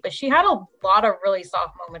with Nate. But she had a lot of really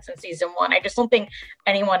soft moments in season 1. I just don't think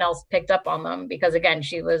anyone else picked up on them because again,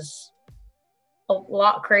 she was a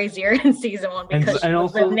lot crazier in season 1 because she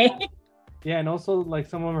was with Nate. Yeah, and also like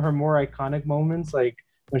some of her more iconic moments, like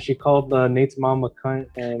when she called Nate's mom a cunt,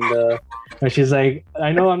 and she's like,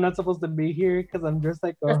 "I know I'm not supposed to be here because I'm just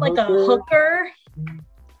like a hooker."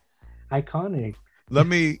 Iconic.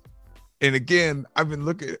 And again, I've been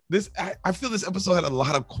looking at this. I feel this episode had a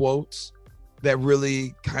lot of quotes that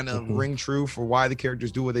really kind of ring true for why the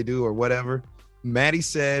characters do what they do or whatever. Maddie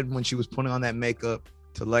said when she was putting on that makeup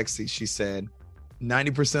to Lexi, she said,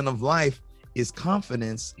 90% of life is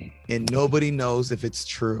confidence and nobody knows if it's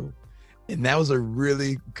true. And that was a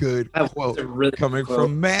really good quote coming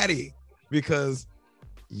from Maddie, because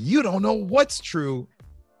you don't know what's true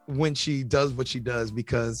when she does what she does,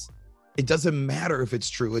 because it doesn't matter if it's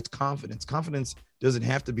true. It's confidence. Confidence doesn't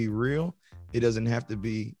have to be real. It doesn't have to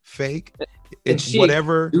be fake. It's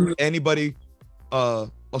whatever anybody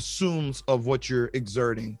assumes of what you're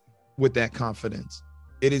exerting with that confidence.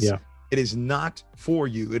 It is not for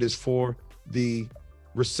you. It is for the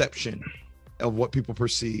reception of what people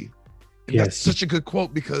perceive. And Yes. that's such a good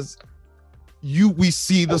quote because we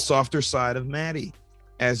see the softer side of Maddie,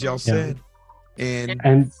 as y'all said.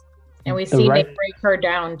 And we see right- Nick break her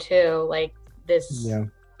down too. Like this, Yeah.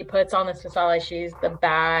 he puts on this facade like she's the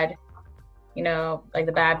bad, you know, like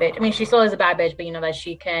the bad bitch. I mean, she still is a bad bitch, but you know that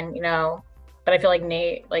she can, you know. But I feel like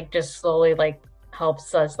Nate like just slowly like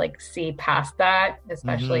helps us like see past that,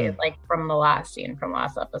 especially like from the last scene from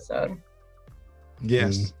last episode.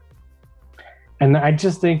 Yes. And I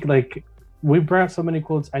just think like we brought up so many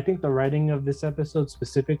quotes. I think the writing of this episode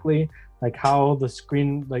specifically, like how the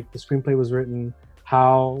screenplay was written,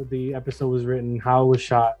 how the episode was written, how it was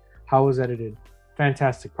shot, how it was edited,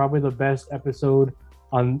 fantastic. Probably the best episode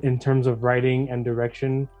in terms of writing and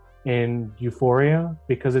direction in Euphoria,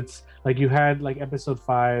 because it's like you had like episode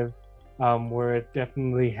 5 where it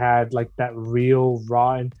definitely had like that real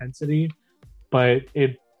raw intensity, but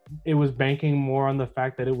it was banking more on the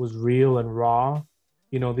fact that it was real and raw.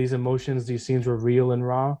 You know, these emotions, these scenes were real and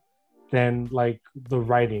raw, than like the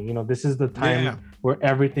writing. You know, this is the time where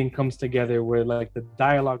everything comes together, where like the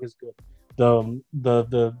dialogue is good, the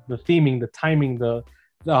theming, the timing,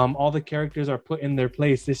 all the characters are put in their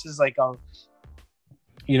place. This is like a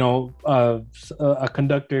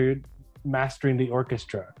conductor mastering the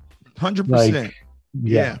orchestra. 100%. Like,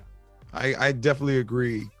 yeah. I definitely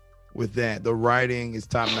agree with that. The writing is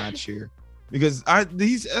top notch here, because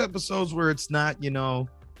these episodes where it's not, you know,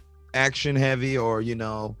 action heavy, or, you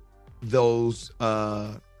know, those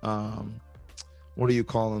what do you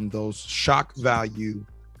call them, those shock value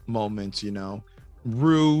moments, you know.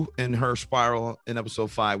 Rue and her spiral in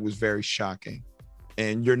episode 5 was very shocking,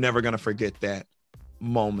 and you're never gonna forget that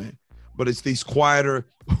moment. But it's these quieter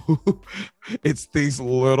it's these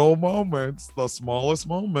little moments, the smallest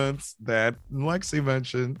moments that Lexi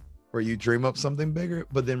mentioned, where you dream up something bigger,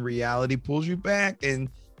 but then reality pulls you back, and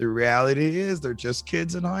the reality is they're just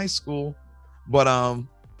kids in high school. But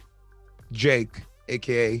Jake,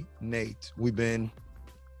 aka Nate, we've been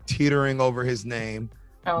teetering over his name.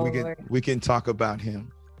 We can talk about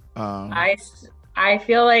him. I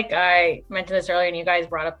feel like I mentioned this earlier, and you guys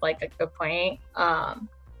brought up like a good point.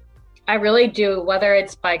 I really do, whether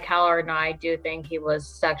it's by Cal or not, I do think he was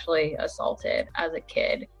sexually assaulted as a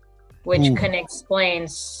kid, which can explain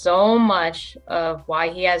so much of why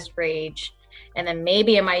he has rage. And then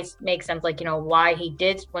maybe it might make sense, like, you know, why he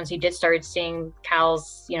did, once he did start seeing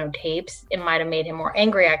Cal's, you know, tapes, it might have made him more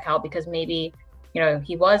angry at Cal, because maybe, you know,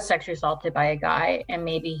 he was sexually assaulted by a guy, and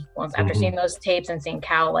maybe once after seeing those tapes and seeing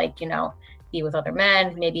Cal, like, you know, be with other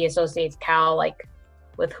men, maybe he associates Cal like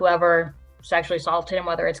with whoever sexually assaulted him,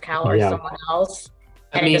 whether it's Cal or someone else,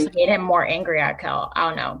 and it just made him more angry at Cal. I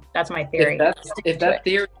don't know. That's my theory. If that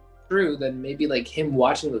theory is true, then maybe like him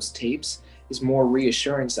watching those tapes is more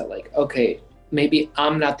reassurance that like, okay, maybe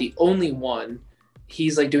I'm not the only one.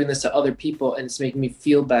 He's like doing this to other people, and it's making me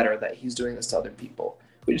feel better that he's doing this to other people.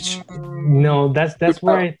 Which no, that's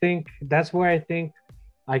where I think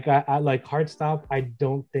like I like Heartstop. I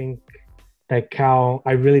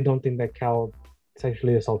really don't think that Cal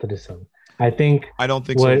sexually assaulted his son. I don't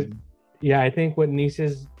think so. Yeah, I think what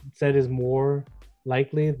Nieces said is more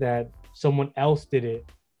likely that someone else did it,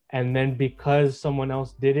 and then because someone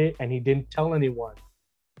else did it and he didn't tell anyone,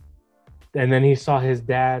 and then he saw his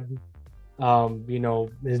dad,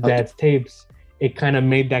 dad's tapes, it kind of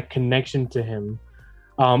made that connection to him,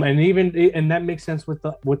 and that makes sense with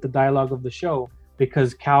the dialogue of the show,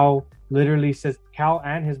 because Cal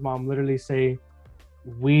and his mom literally say,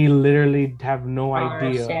 we literally have no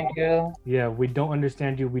idea. Yeah, we don't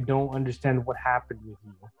understand you. We don't understand what happened with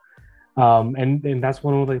you. And that's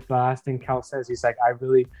one of the last thing Cal says. He's like,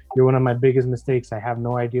 you're one of my biggest mistakes. I have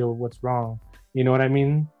no idea what's wrong. You know what I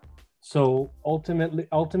mean? So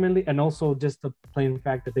ultimately, and also just the plain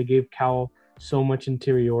fact that they gave Cal so much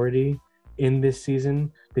interiority in this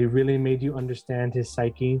season, they really made you understand his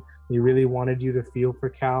psyche. They really wanted you to feel for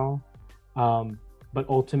Cal. But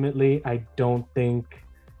ultimately, I don't think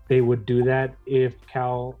they would do that if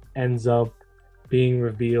Cal ends up being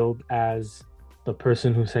revealed as the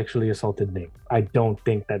person who sexually assaulted Nick. I don't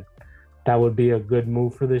think that would be a good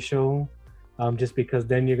move for the show, just because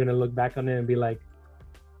then you're going to look back on it and be like,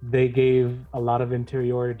 they gave a lot of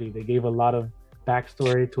interiority. They gave a lot of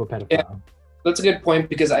backstory to a pedophile. Yeah, that's a good point,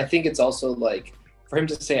 because I think it's also like, for him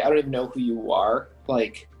to say, I don't even know who you are,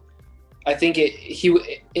 like, I think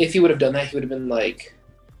if he would have done that, he would have been like,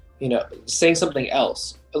 you know, saying something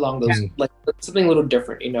else along those, like something a little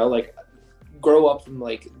different, you know, like grow up from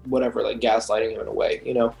like whatever, like gaslighting him in a way,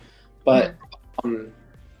 you know. But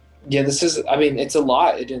this is, I mean, it's a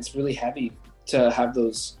lot. It's really heavy to have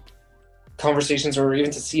those conversations, or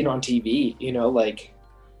even to see it on TV, you know, like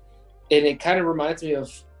And it kind of reminds me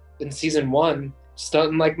of in season 1,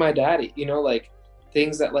 stunting like my daddy, you know, like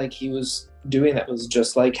things that like he was doing that was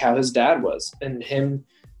just like how his dad was, and him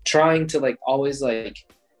trying to like always like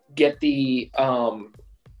get the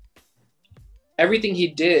everything he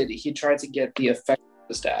did, he tried to get the effect of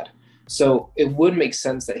his dad. So it would make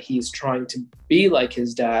sense that he's trying to be like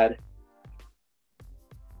his dad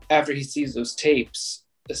after he sees those tapes,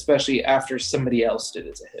 especially after somebody else did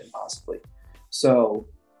it to him, possibly. So,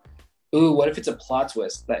 ooh, what if it's a plot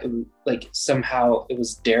twist that it, like somehow it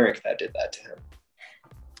was Derek that did that to him?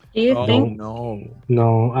 Do you think?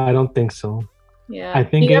 No, I don't think so. Yeah. I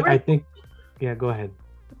think. Yeah, go ahead.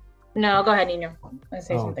 No, go ahead, Nino. I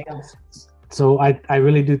say something else. So I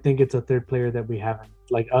really do think it's a third player that we haven't,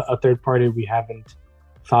 like a third party we haven't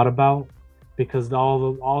thought about, because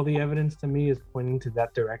all the evidence to me is pointing to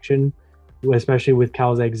that direction, especially with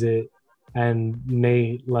Cal's exit and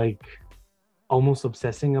Nate like almost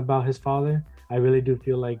obsessing about his father. I really do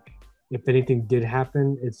feel like if anything did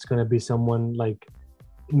happen, it's gonna be someone like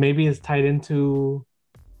maybe it's tied into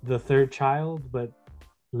the third child, but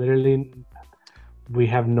literally we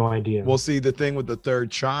have no idea. Well, see, the thing with the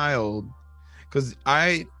third child, because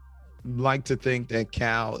I like to think that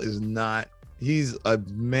Cal is not, he's a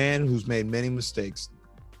man who's made many mistakes.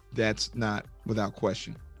 That's not without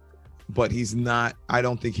question. But he's not, I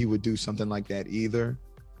don't think he would do something like that either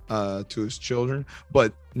to his children.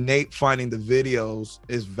 But Nate finding the videos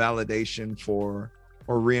is validation for,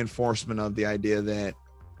 or reinforcement of the idea that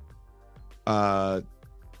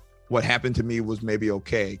what happened to me was maybe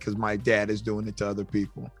okay because my dad is doing it to other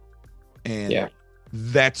people. And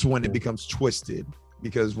that's when it becomes twisted,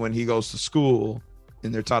 because when he goes to school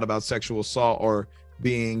and they're taught about sexual assault or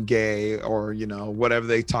being gay or, you know, whatever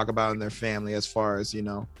they talk about in their family, as far as, you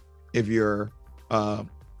know, if you're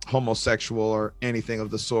homosexual or anything of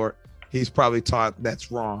the sort, he's probably taught that's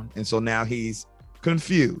wrong. And so now he's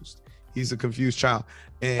confused. He's a confused child.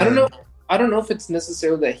 And I don't know if it's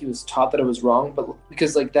necessarily that he was taught that it was wrong, but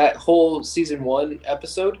because like that whole season 1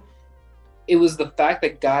 episode, it was the fact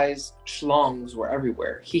that guys schlongs were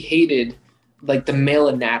everywhere. He hated like the male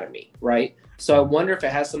anatomy, right? So I wonder if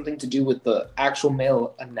it has something to do with the actual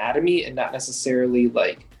male anatomy and not necessarily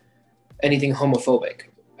like anything homophobic.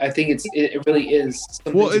 I think it really is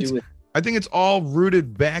something to do with. I think it's all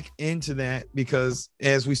rooted back into that, because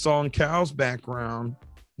as we saw in Cal's background,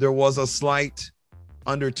 there was a slight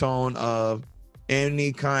undertone of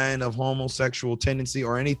any kind of homosexual tendency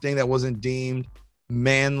or anything that wasn't deemed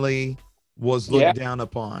manly was looked down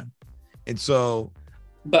upon. And so,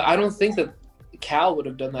 but I don't think that Cal would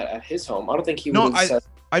have done that at his home. I don't think he would have said.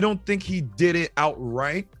 I don't think he did it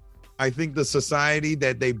outright. I think the society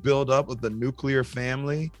that they build up with the nuclear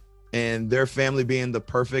family and their family being the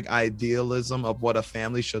perfect idealism of what a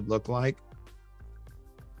family should look like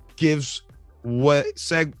gives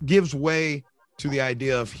way to the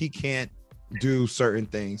idea of he can't do certain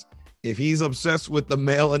things. If he's obsessed with the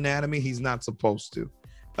male anatomy, he's not supposed to.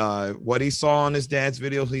 What he saw on his dad's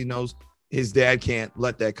videos, he knows his dad can't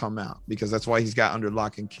let that come out, because that's why he's got under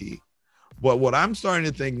lock and key. But what I'm starting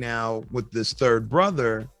to think now with this third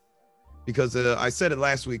brother, because I said it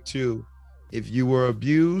last week too, if you were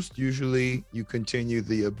abused, usually you continue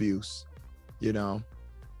the abuse, you know.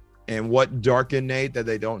 And what darkened Nate that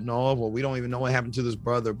they don't know of? Well, we don't even know what happened to this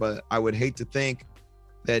brother, but I would hate to think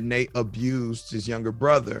that Nate abused his younger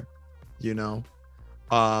brother, you know,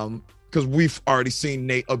 because we've already seen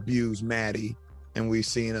Nate abuse Maddie, and we've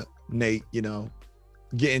seen Nate, you know,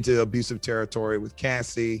 get into abusive territory with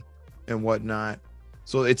Cassie and whatnot.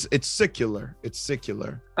 So it's secular. It's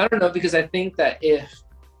secular. I don't know, because I think that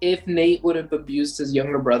if Nate would have abused his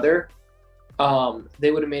younger brother,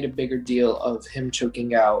 they would have made a bigger deal of him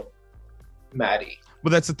choking out Maddie. But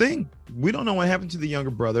that's the thing. We don't know what happened to the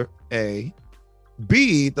younger brother, A.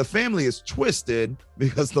 B, the family is twisted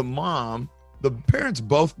because the parents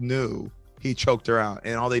both knew he choked her out,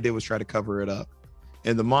 and all they did was try to cover it up.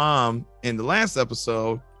 And the mom in the last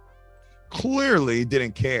episode clearly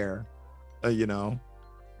didn't care, you know,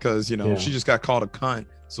 because, you know, she just got called a cunt.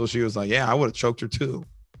 So she was like, yeah, I would have choked her too.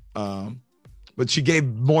 But she gave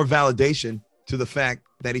more validation to the fact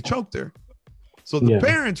that he choked her. So the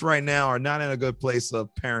parents right now are not in a good place of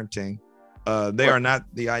parenting. They are not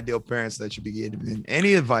the ideal parents that should be giving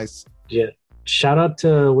any advice. Yeah. Shout out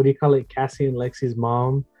to, what do you call it, Cassie and Lexi's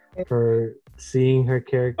mom, for seeing her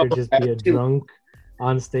character just be a drunk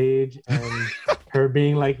on stage, and her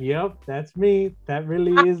being like, yep, that's me. That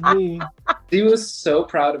really is me. She was so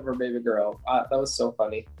proud of her baby girl. That was so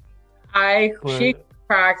funny. She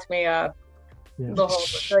cracked me up. the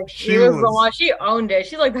whole like she was the one. She owned it.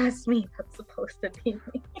 She's like, that's me. That's supposed to be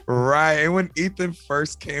me. Right. And when Ethan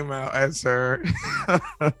first came out as her,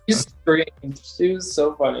 she screamed. She was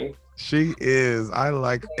so funny. She is. I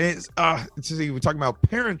like it. See, we're talking about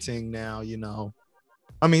parenting now, you know.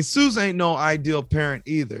 I mean, Suze ain't no ideal parent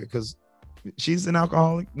either because she's an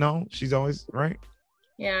alcoholic. No, she's always right.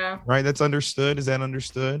 Yeah. Right. That's understood. Is that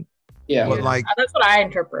understood? Yeah. But like, that's what I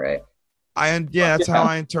interpret. That's how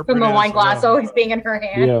I interpret from the wine glass always being in her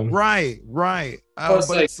hand. Yeah. Right. But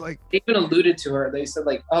like, it's like they even alluded to her. They said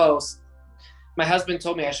like, "Oh, my husband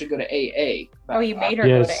told me I should go to AA." Oh, he made her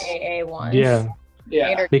go to AA once. Yeah.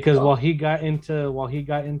 Because while he got into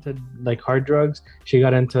like hard drugs, she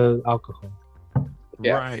got into alcohol.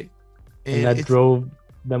 Yeah. Right. And that drove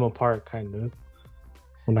them apart, kind of.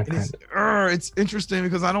 Well, not kind of. It's interesting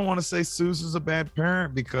because I don't want to say Suze is a bad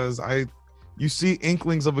parent because you see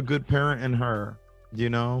inklings of a good parent in her, you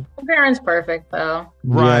know? No parent's perfect though.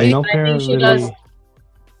 Right. Yeah, no parent really...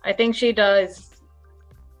 I think she does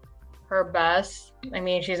her best. I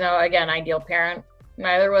mean, she's no, again, ideal parent.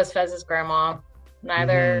 Neither was Fez's grandma.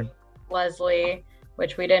 Neither Leslie,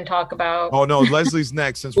 which we didn't talk about. Oh no, Leslie's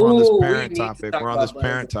next since we're on this parent topic. We're on this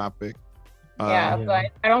parent topic. But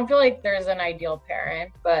I don't feel like there's an ideal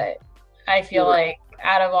parent, but I feel like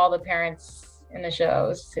out of all the parents in the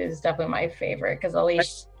shows, is definitely my favorite because at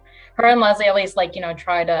least her and Leslie at least like, you know,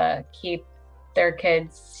 try to keep their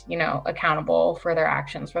kids, you know, accountable for their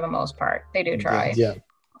actions for the most part. They do try. Yeah.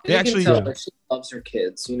 You can tell that she loves her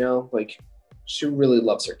kids, you know, like she really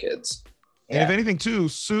loves her kids. And if anything too,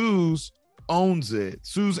 Suze owns it.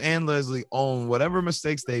 Suze and Leslie own whatever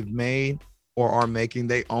mistakes they've made or are making,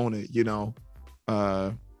 they own it, you know.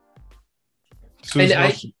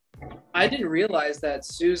 I didn't realize that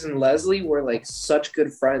Suze and Leslie were like such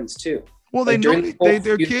good friends too. Well, like,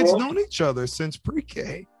 their kids known each other since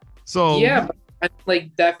pre-K. So yeah, but,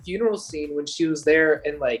 like that funeral scene when she was there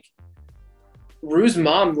and like Rue's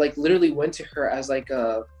mom like literally went to her as like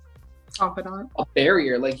a confidant, a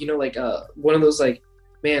barrier, like, you know, like one of those like,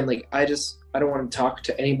 man, like I don't want to talk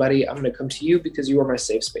to anybody. I'm gonna come to you because you are my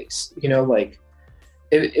safe space. You know, like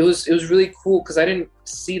it was really cool because I didn't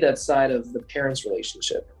see that side of the parents'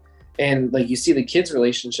 relationship. And like you see the kids'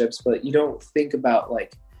 relationships, but you don't think about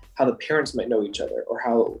like how the parents might know each other or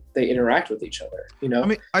how they interact with each other, you know? I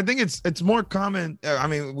mean, I think it's more common. I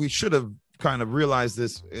mean, we should have kind of realized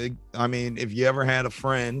this. I mean, if you ever had a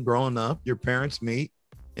friend growing up, your parents meet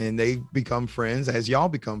and they become friends as y'all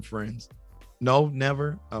become friends. No,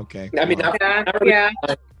 never. Okay. I mean, yeah,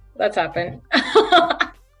 that's happened.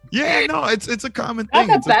 Yeah, no, it's a common thing.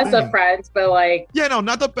 Not the best of friends, but like. Yeah, no,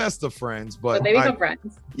 not the best of friends, but they become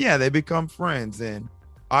friends. Yeah, they become friends, and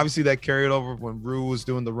obviously that carried over when Rue was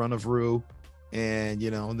doing the run of Rue, and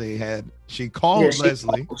you know she called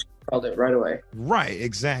Leslie. She called it right away. Right,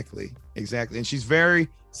 exactly, and she's very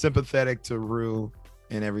sympathetic to Rue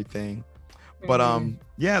and everything. But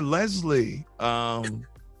yeah, Leslie.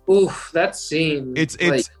 Oof, that scene. It's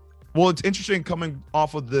well, it's interesting coming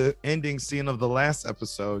off of the ending scene of the last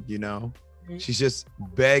episode, you know. She's just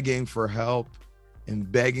begging for help and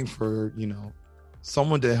begging for, you know,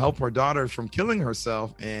 someone to help her daughter from killing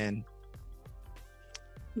herself. And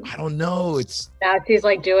I don't know. Now she's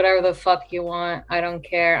like, do whatever the fuck you want. I don't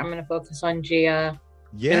care. I'm going to focus on Gia.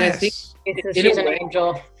 Yes. And I think she's an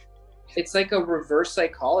angel. It's like a reverse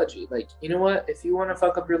psychology. Like, you know what? If you want to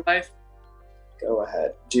fuck up your life, go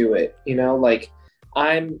ahead. Do it. You know, like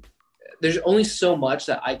there's only so much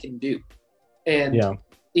that I can do. And,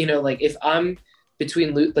 you know, like if I'm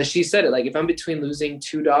between, like she said it, like if I'm between losing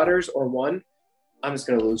 2 daughters or 1, I'm just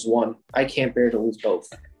going to lose 1. I can't bear to lose both.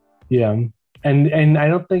 Yeah. And I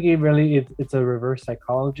don't think it's a reverse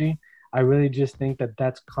psychology. I really just think that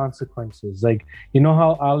that's consequences. Like, you know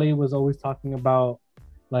how Ali was always talking about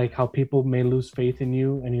like how people may lose faith in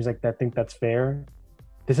you. And he's like, I think that's fair.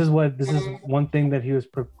 This is one thing that he was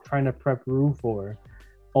trying to prep Rue for.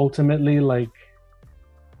 Ultimately, like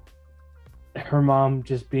her mom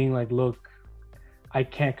just being like, look, I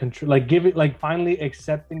can't control, like finally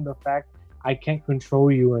accepting the fact I can't control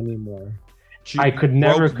you anymore. I could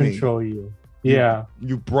never control you. Yeah.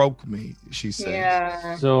 You broke me, she says.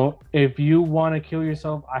 Yeah. So if you want to kill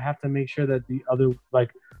yourself, I have to make sure that the other,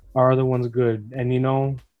 like our other one's good. And you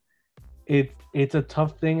know, it's a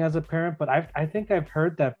tough thing as a parent, but I think I've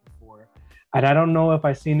heard that before. And I don't know if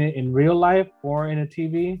I've seen it in real life or in a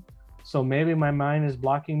TV. So maybe my mind is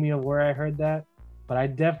blocking me of where I heard that. But I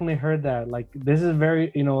definitely heard that. Like, this is a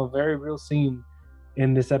very real scene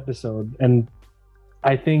in this episode. And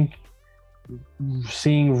I think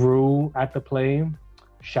seeing Rue at the play,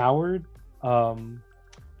 showered,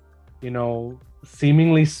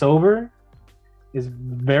 seemingly sober, is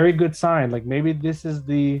very good sign. Like maybe this is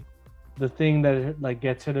the thing that like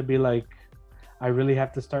gets her to be like, I really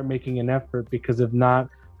have to start making an effort, because if not,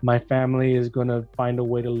 my family is going to find a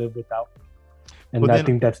way to live without me. And I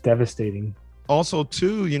think that's devastating. Also,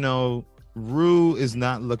 too, you know, Rue is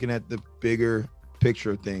not looking at the bigger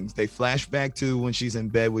picture of things. They flash back to when she's in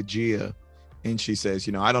bed with Gia, and she says,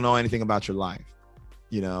 you know, I don't know anything about your life,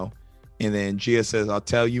 you know. And then Gia says, I'll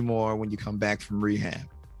tell you more when you come back from rehab.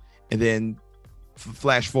 And then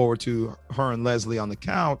flash forward to her and Leslie on the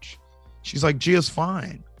couch. She's like, Gia's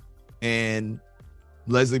fine. And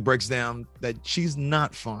Leslie breaks down that she's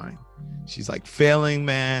not fine. She's like failing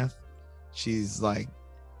math. She's like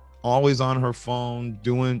always on her phone,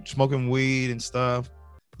 smoking weed and stuff.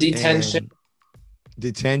 Detention.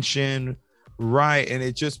 Right. And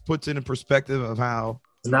it just puts it in perspective of how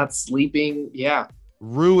not sleeping. Yeah.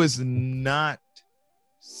 Rue is not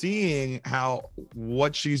seeing how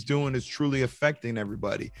what she's doing is truly affecting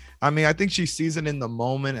everybody. I mean, I think she sees it in the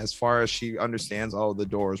moment as far as she understands, oh, the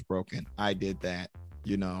door is broken. I did that,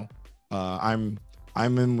 you know. I'm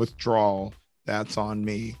in withdrawal. That's on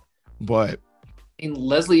me. But and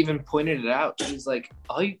Leslie even pointed it out. She's like,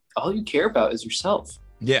 all you care about is yourself.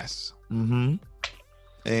 Yes. Mm-hmm.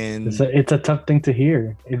 And it's a tough thing to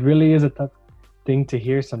hear. It really is a tough thing to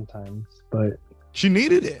hear sometimes, but she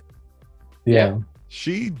needed it. Yeah.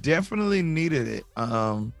 She definitely needed it.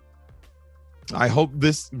 I hope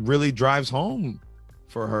this really drives home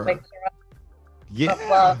for her. Like,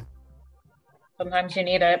 yeah. Sometimes you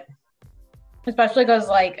need it. Especially because,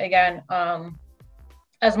 like, again,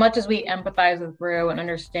 as much as we empathize with Rue and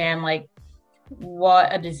understand, like,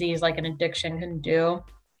 what a disease like an addiction can do,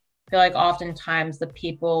 I feel like oftentimes the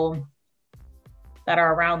people that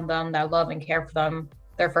are around them, that love and care for them,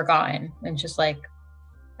 they're forgotten. And just like,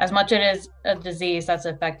 as much as it is a disease that's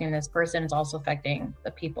affecting this person, it's also affecting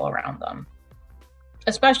the people around them.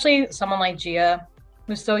 Especially someone like Gia,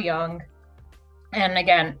 who's so young. And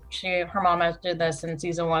again, her mom has did this in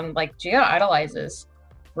season 1. Like, Gia idolizes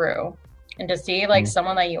Rue. And to see like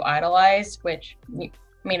someone that you idolize, which, I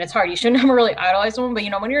mean, it's hard. You shouldn't ever really idolize someone, but you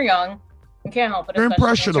know, when you're young, you can't help it. You're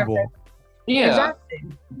impressionable. Yeah. Exactly.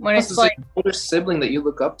 When Plus it's like an older sibling that you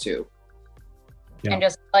look up to. Yeah. And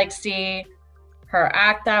just like see her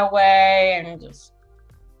act that way, and just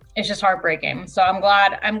it's just heartbreaking. So I'm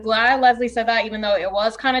glad Leslie said that, even though it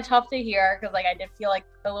was kind of tough to hear, because like I did feel like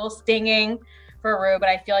a little stinging for Rue, but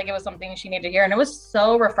I feel like it was something she needed to hear, and it was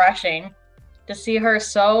so refreshing to see her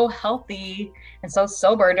so healthy and so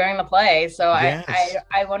sober during the play. So yes.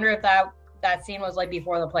 I wonder if that scene was like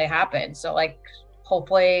before the play happened. So like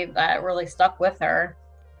hopefully that really stuck with her.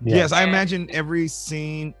 Yes, I imagine every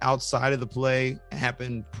scene outside of the play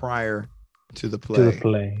happened prior to the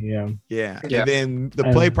play. Yeah. And then the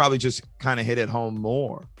play probably just kind of hit it home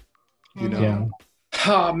more, you know. Yeah.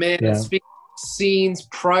 Oh man, speaking of scenes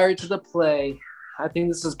prior to the play, I think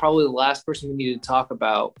this is probably the last person we need to talk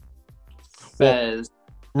about. Fez.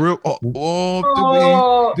 Did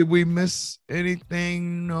we miss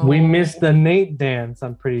anything? No. We missed the Nate dance,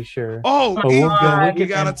 I'm pretty sure. We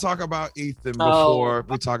gotta talk about Ethan before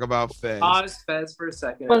we talk about Fez. Pause Fez for a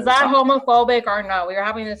second. Was that homophobic or no? We were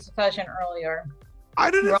having this discussion earlier. I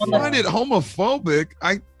didn't find it homophobic.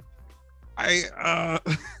 I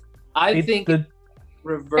think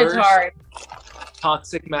reverse it's hard.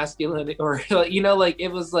 Toxic masculinity, or you know, like it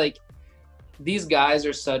was like these guys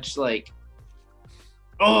are such like,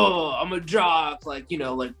 oh, I'm a jock, like, you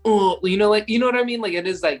know, like, oh, you know, like, you know what I mean? Like, it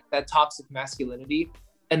is like that toxic masculinity.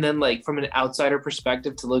 And then like from an outsider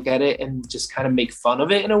perspective to look at it and just kind of make fun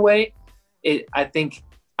of it in a way. I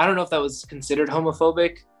don't know if that was considered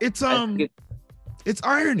homophobic. It's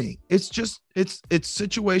irony. It's just, it's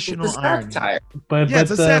situational it's irony. Satire.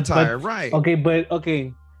 It's a satire, right.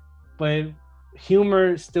 But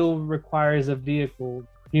humor still requires a vehicle.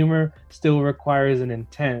 Humor still requires an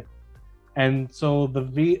intent. And so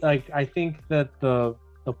I think that the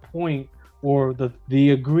point, or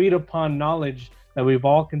the agreed upon knowledge that we've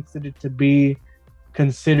all considered to be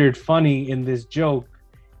considered funny in this joke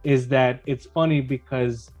is that it's funny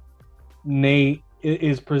because Nate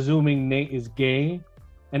is presuming Nate is gay,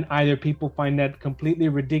 and either people find that completely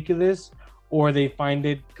ridiculous or they find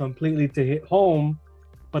it completely to hit home.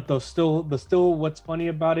 But still what's funny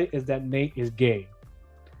about it is that Nate is gay.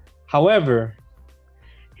 However,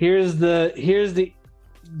 here's the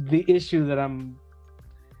issue that I'm.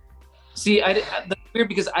 See, that's weird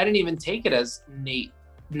because I didn't even take it as Nate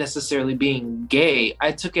necessarily being gay.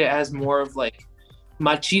 I took it as more of like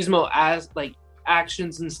machismo, as like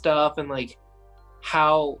actions and stuff, and like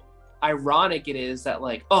how ironic it is that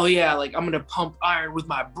like, oh yeah, like I'm gonna pump iron with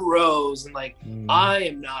my bros and like I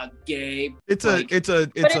am not gay. It's like, it's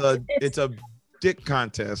a dick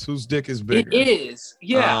contest. Whose dick is bigger? It is,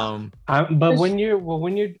 yeah. But when you're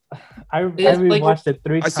I rewatched it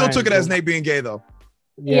 3 times. I still took it as Nate being gay though.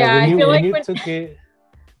 Yeah, when you took it,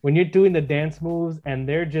 when you're doing the dance moves and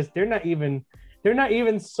they're not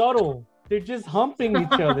even subtle. They're just humping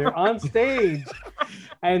each other on stage,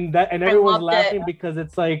 and everyone's laughing because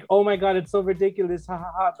it's like, oh my god, it's so ridiculous, ha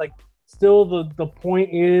ha ha. Like, still the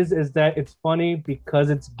point is that it's funny because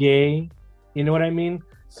it's gay. You know what I mean?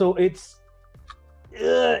 So it's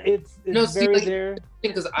very there.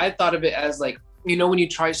 Because I thought of it as like, you know, when you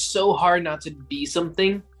try so hard not to be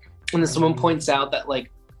something, and then someone points out that like,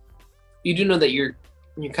 you do know that you're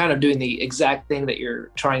kind of doing the exact thing that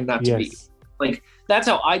you're trying not to be. Like, that's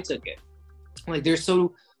how I took it. Like, they're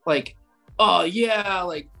so like, oh yeah,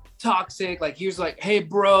 like toxic. Like, here's like, hey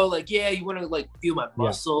bro, like, yeah, you want to like feel my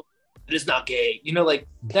muscle, but it's not gay. You know, like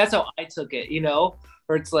that's how I took it. You know,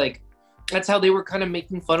 or it's like that's how they were kind of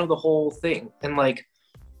making fun of the whole thing, and like,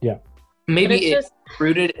 maybe it's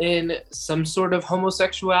rooted in some sort of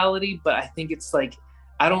homosexuality, but I think it's like,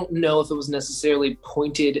 I don't know if it was necessarily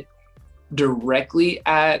pointed directly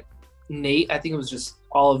at Nate. I think it was just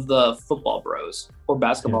all of the football bros or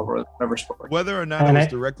basketball bros, whatever sport. Whether or not it was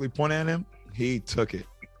directly pointed at him, he took it.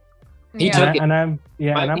 He took it. And I'm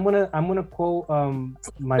gonna quote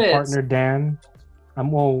my partner Dan.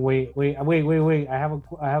 Wait. I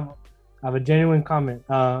have a genuine comment.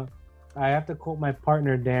 I have to quote my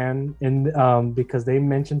partner Dan, and because they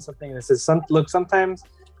mentioned something and it says, sometimes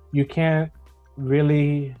you can't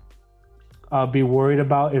really be worried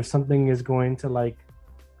about if something is going to like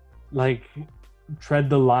tread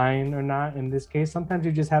the line or not. In this case, sometimes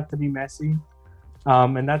you just have to be messy,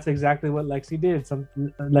 and that's exactly what Lexi did.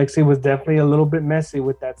 Lexi was definitely a little bit messy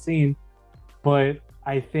with that scene, but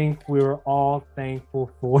I think we were all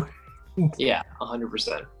thankful for it. Yeah,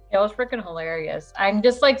 100%. It was freaking hilarious. I'm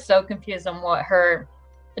just like so confused on what her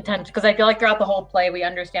intention, because I feel like throughout the whole play we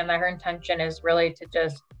understand that her intention is really to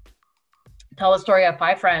just tell the story of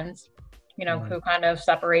 5 friends, you know, who kind of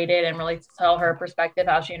separated, and really tell her perspective,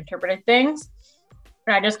 how she interpreted things.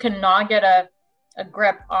 And I just could not get a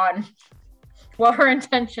grip on what her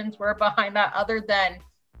intentions were behind that, other than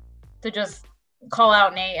to just call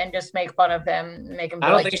out Nate and just make fun of him, make him. I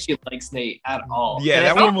don't think she likes Nate at all. Yeah,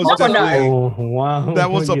 that one was definitely. Oh, wow. That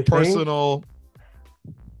was a personal.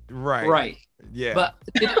 Right. Right. Yeah. But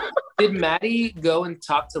did Maddie go and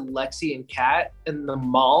talk to Lexi and Kat in the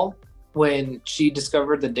mall when she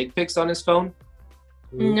discovered the dick pics on his phone?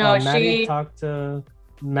 No, Maddie talked to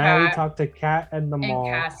Kat at the mall,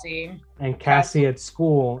 and Cassie at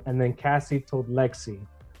school, and then Cassie told Lexi.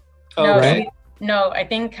 Okay. No, I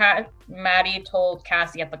think Maddie told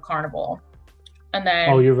Cassie at the carnival, and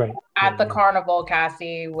then you're right. At the carnival,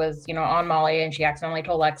 Cassie was, you know, on Molly, and she accidentally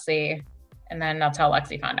told Lexi, and then that's how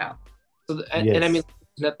Lexi found out. So, and I mean,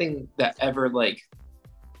 nothing that ever like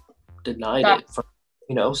denied it, from,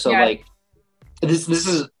 you know. So like, this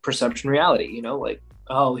is perception reality, you know, like,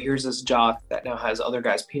 oh, here's this jock that now has other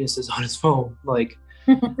guys' penises on his phone. Like,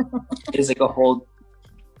 it's like a whole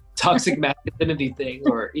toxic masculinity thing,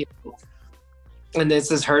 or, you know. And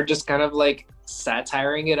this is her just kind of like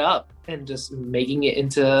satiring it up and just making it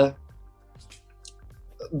into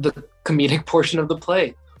the comedic portion of the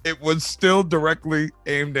play. It was still directly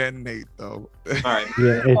aimed at Nate, though. All right.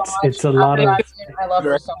 Yeah, it's a lot of. I love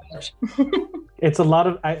her so much. It's a lot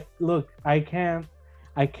of. I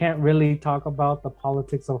can't really talk about the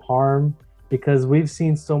politics of harm, because we've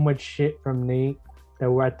seen so much shit from Nate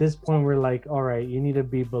that we're at this point, we're like, all right, you need to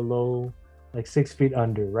be below like 6 feet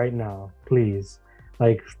under right now, please.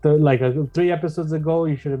 Like 3 episodes ago,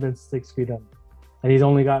 you should have been 6 feet under, and he's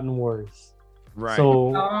only gotten worse. Right.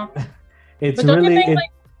 So it's don't really.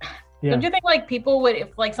 Don't you think like people would,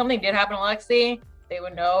 if like something did happen to Lexi, they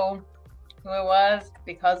would know who it was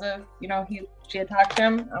because of, you know, she attacked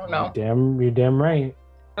him? I don't know. You're damn right.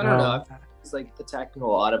 I don't know. It's like attacking a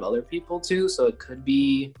lot of other people too, so it could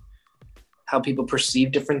be how people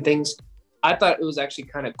perceive different things. I thought it was actually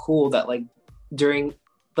kind of cool that like during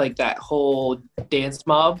like that whole dance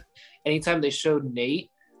mob, anytime they showed Nate,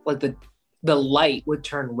 like the light would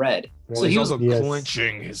turn red. Well, so he was also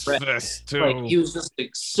clenching his fist too. Like he was just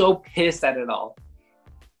like so pissed at it all.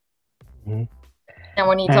 Mm-hmm. And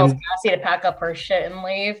when he tells Cassie to pack up her shit and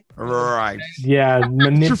leave. Right. Yeah,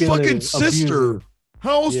 manipulative. Your fucking sister.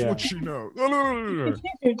 How else would she know?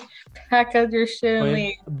 Pack up your shit and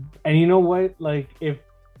leave. And you know what? Like, if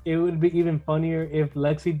it would be even funnier if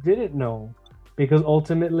Lexi didn't know, because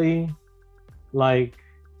ultimately, like,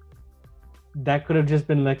 that could have just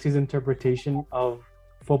been Lexi's interpretation of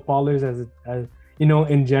footballers as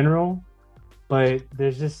in general, but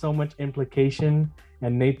there's just so much implication,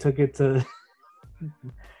 and Nate took it to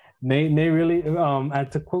Nate really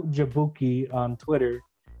to quote Jabuki on Twitter,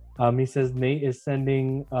 he says Nate is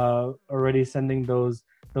already sending those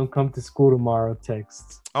 "don't come to school tomorrow"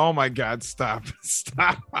 texts. Oh my God! Stop!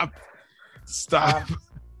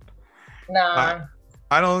 Nah.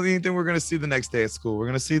 I don't even think we're gonna see the next day at school. We're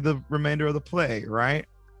gonna see the remainder of the play, right?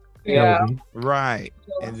 Yeah. Right.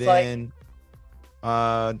 And then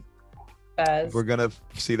Fez. we're gonna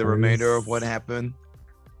see the remainder of what happened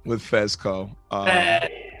with Fezco.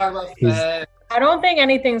 Fez. I don't think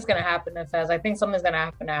anything's gonna happen to Fez. I think something's gonna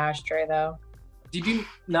happen to Ashtray though. Did you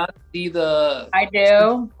not see the? I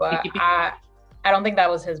do, but I don't think that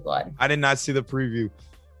was his blood. I did not see the preview.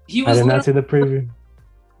 He I was did not see the preview.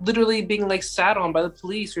 literally being like sat on by the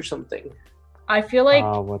police or something. I feel like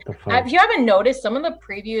what the fuck? if you haven't noticed, some of the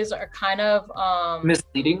previews are kind of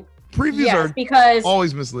Misleading. Previews are because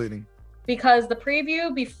always misleading. Because the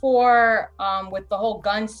preview before with the whole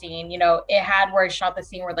gun scene, it had where it shot the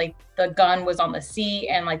scene where like the gun was on the seat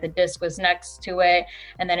and like the disc was next to it,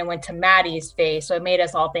 and then it went to Maddie's face, so it made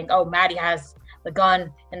us all think, oh, Maddie has the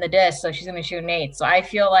gun and the disc, so she's gonna shoot Nate. So I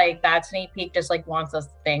feel like that sneak peek just like wants us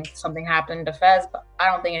to think something happened to Fez, but I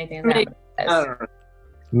don't think anything's happened to Fez. I don't know.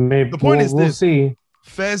 Maybe The point is we'll this. see.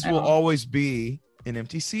 Fez will always be an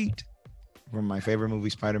empty seat from my favorite movie,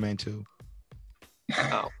 Spider-Man 2.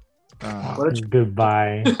 Oh.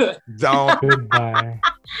 Goodbye. Don't. Goodbye.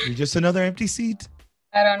 You're just another empty seat.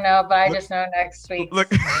 I don't know, but I just know next week. Look,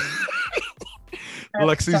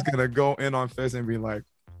 Lexi's gonna go in on Fez and be like,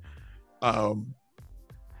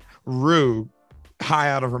 Rue, high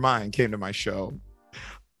out of her mind, came to my show.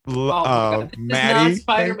 Maddie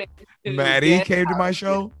came to my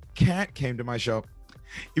show. Kat came to my show.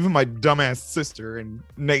 Even my dumbass sister and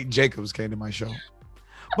Nate Jacobs came to my show.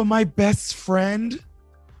 But my best friend,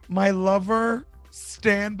 my lover,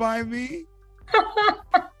 stand by me.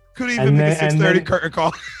 Couldn't even make a 6:30 curtain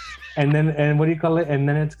call. And what do you call it? And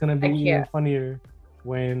then it's gonna be even funnier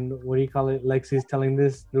when Lexi's telling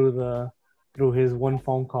this through his one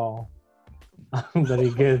phone call that he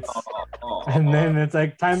gets, and then it's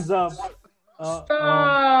like time's up. Stop!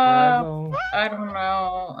 I don't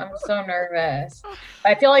know. I'm so nervous.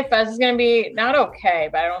 I feel like Fez is gonna be not okay,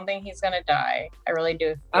 but I don't think he's gonna die. I really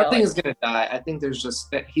do. I don't think he's gonna die. I think there's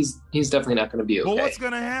just that he's definitely not gonna be okay. Well, what's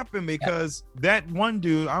gonna happen? Because that one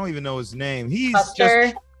dude, I don't even know his name. He's Custer.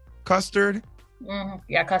 Just Custard. Mm-hmm.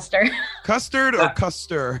 Yeah, Custer. Custard or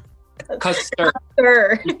Custer? Custer.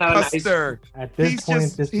 Custer. At this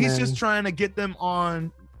point, he's just trying to get them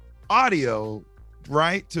on audio,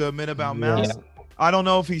 right? To admit about Mouse. Yeah. I don't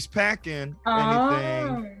know if he's packing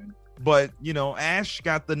anything, but Ash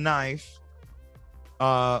got the knife.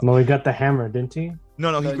 No, he got the hammer, didn't he?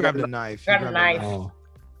 No, he grabbed a knife. Grabbed a knife. Oh.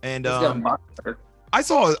 And I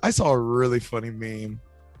saw a really funny meme,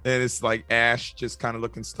 and it's like Ash just kind of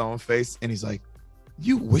looking stone faced, and he's like,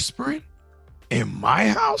 "You whispering in my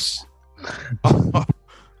house?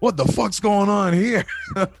 What the fuck's going on here?"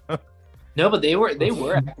 No, but they were acting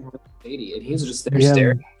with the lady, and he was just there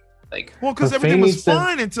staring. Like, well, because everything was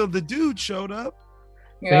fine until the dude showed up.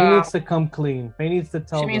 Faye needs to come clean. Faye needs to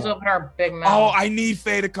tell. She needs to open her big mouth. Oh, I need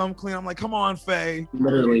Faye to come clean. I'm like, come on, Faye.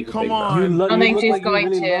 Literally, come on. I don't think she's going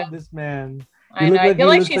really to. love this man. I know. I feel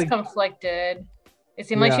like she's conflicted. It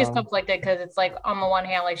seemed like she's conflicted because it's like on the one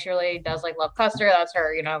hand, like she really does like love Custer. That's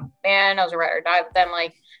her, man, knows her right or die. But then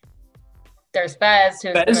like there's Fez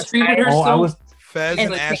who's Fez treated her so. Fez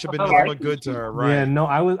and Ash have been nothing good to her, right? Yeah, no,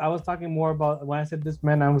 I was talking more about when I said this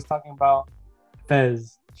man. I was talking about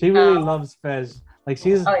Fez. She really loves Fez. Like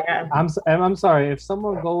she's. Oh yeah. I'm sorry if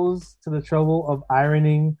someone goes to the trouble of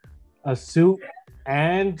ironing a suit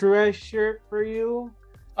and dress shirt for you.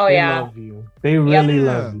 Oh they yeah. love you. They really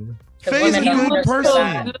love you. Faye's a good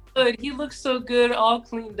person. So he looked so good, all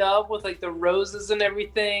cleaned up with like the roses and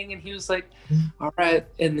everything. And he was like, all right.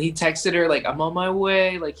 And he texted her like, I'm on my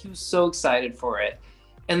way. Like he was so excited for it.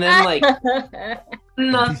 And then like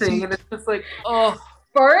nothing. And it's just like, oh.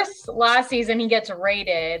 First, last season he gets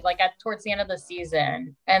raided like towards the end of the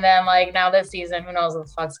season, and then like now this season, who knows what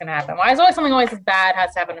the fuck's gonna happen? Why is always something always bad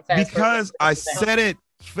has to happen to Fez? Because I said it,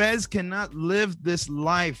 Fez cannot live this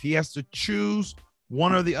life. He has to choose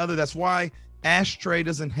one or the other. That's why Ashtray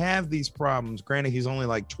doesn't have these problems. Granted, he's only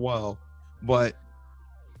like 12, but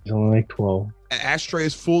he's only like 12. Ashtray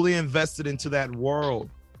is fully invested into that world.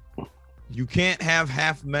 You can't have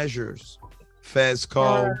half measures.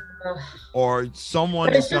 Fezco or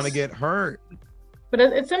someone is going to get hurt. But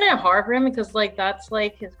isn't it hard for him because like that's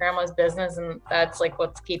like his grandma's business and that's like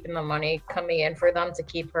what's keeping the money coming in for them to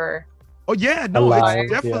keep her. Oh yeah, no, Alive,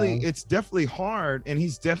 it's definitely hard, and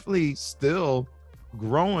he's definitely still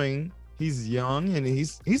growing. He's young and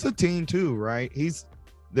he's a teen too, right? He's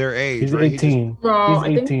their age. He's right? 18. No,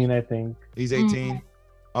 He's 18, I think. He's 18. Mm-hmm.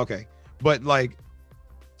 Okay, but like,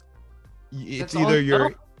 it's either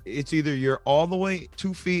you're all the way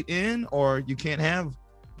 2 feet in, or you can't have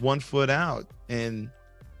 1 foot out. And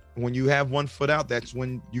when you have 1 foot out, that's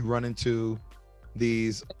when you run into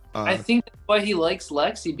these. I think that's why he likes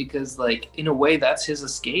Lexi, because like in a way that's his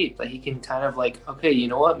escape. That he can kind of like, okay, you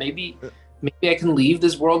know what? Maybe I can leave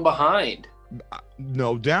this world behind.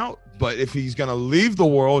 No doubt. But if he's gonna leave the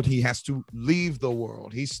world, he has to leave the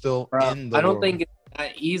world. He's still in the world. I don't think it's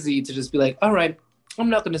that easy to just be like, all right, I'm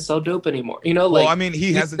not going to sell dope anymore. You know, well, like, I mean,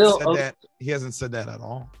 he hasn't said that. He hasn't said that at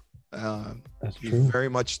all. That's he's true. very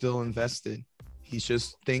much still invested. He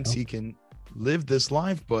just thinks he can live this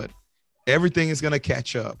life, but everything is going to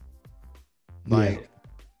catch up. Like,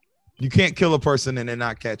 you can't kill a person and then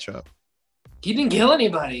not catch up. He didn't kill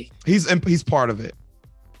anybody. He's part of it.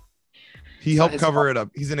 He helped cover it up.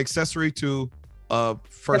 He's an accessory to a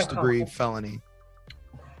first-degree felony.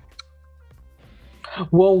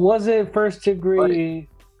 Well, was it first degree?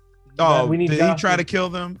 Oh, did he try to kill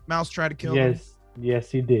them? Mouse tried to kill them? Yes,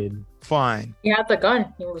 he did. Fine. He had the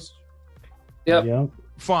gun. He was. Yep.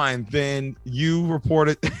 Fine. Then you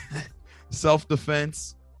reported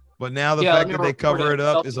self-defense, but now the fact that they cover it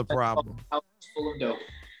up is a problem. Full of dope,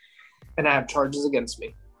 and I have charges against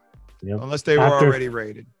me. Yep. Unless they were already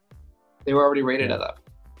raided. They were already raided at that.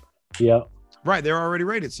 Yep. Right, they were already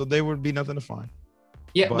raided, so they would be nothing to find.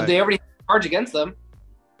 Yeah, but they already charge against them.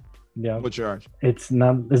 Yeah. What charge? It's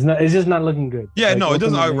just not looking good. Yeah, like, no, it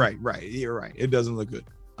doesn't. Oh, right. You're right. It doesn't look good.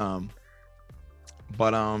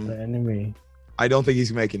 But the enemy. I don't think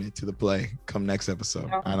he's making it to the play come next episode.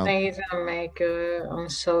 I don't think he's gonna make it. I'm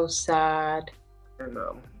so sad. I don't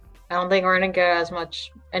know. I don't think we're gonna get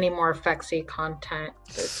any more Fexy content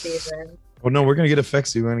this season. Well, no, we're gonna get a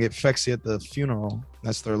Fexy. We're gonna get Fexy at the funeral.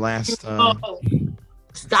 That's their last. Stop.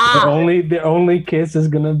 The only kiss is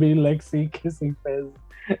gonna be Lexi kissing Fez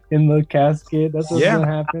in the casket. That's what's gonna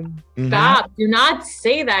happen. Stop. Do not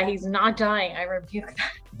say that. He's not dying. I rebuke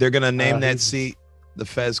that. They're gonna name that seat the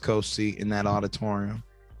Fezco seat in that auditorium.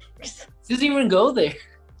 He doesn't even go there.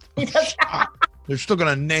 He doesn't. They're still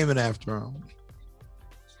gonna name it after him.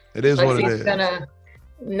 It is what it is.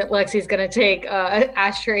 Lexi's gonna take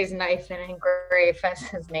Ashtray's knife and engrave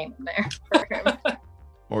Fez's name there for him.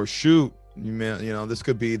 Or shoot, you know, this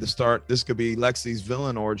could be the start. This could be Lexi's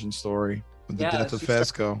villain origin story with the death of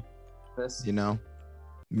Fezco. You know,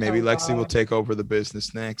 maybe Lexi will take over the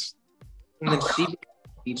business next. And then she becomes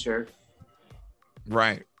a teacher.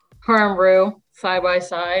 Right. Her and Rue side by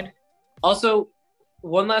side. Also,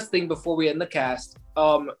 one last thing before we end the cast.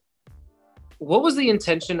 What was the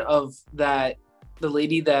intention of the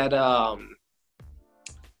lady that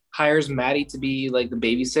hires Maddie to be like the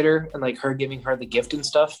babysitter and like her giving her the gift and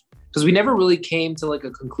stuff? Because we never really came to like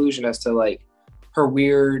a conclusion as to like her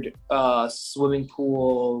weird swimming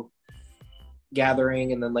pool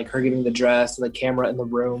gathering and then like her giving the dress and the camera in the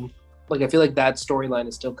room. Like I feel like that storyline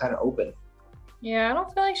is still kind of open. Yeah, I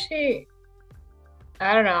don't feel like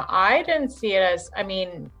I don't know. I didn't see it as, I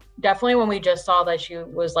mean, definitely when we just saw that she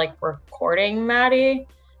was like recording Maddie,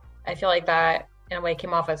 I feel like that in a way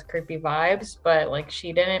came off as creepy vibes, but like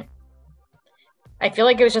she didn't. I feel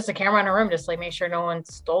like it was just a camera in her room, just like make sure no one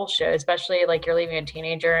stole shit, especially like you're leaving a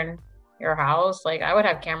teenager in your house. Like I would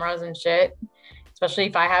have cameras and shit, especially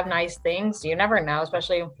if I have nice things. You never know,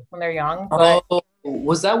 especially when they're young. But... Oh,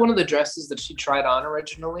 was that one of the dresses that she tried on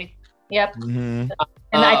originally? Yep. Mm-hmm.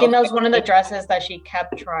 And I think that was one of the dresses that she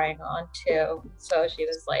kept trying on too. So she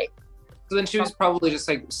was like. So then she was probably just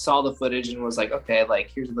like saw the footage and was like, okay,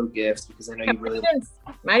 like here's a little gift because I know you really.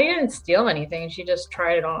 Maddie didn't steal anything. She just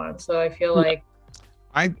tried it on. So I feel like.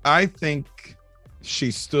 I think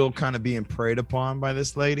she's still kind of being preyed upon by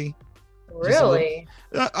this lady. Really?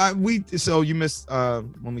 So you missed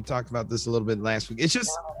when we talked about this a little bit last week. It's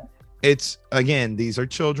just it's again, these are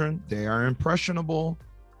children. They are impressionable.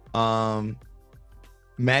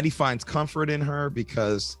 Maddie finds comfort in her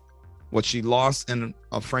because what she lost in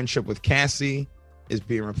a friendship with Cassie is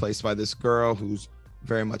being replaced by this girl who's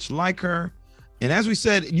very much like her. And as we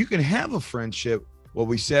said, you can have a friendship. What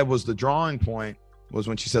we said was the drawing point was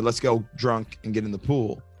when she said, let's go drunk and get in the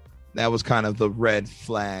pool. That was kind of the red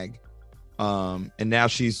flag. And now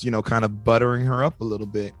she's, kind of buttering her up a little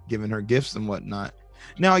bit, giving her gifts and whatnot.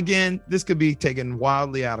 Now, again, this could be taken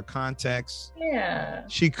wildly out of context. Yeah.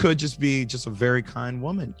 She could just be a very kind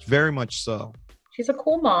woman, very much so. She's a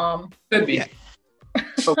cool mom. Could be. Yeah.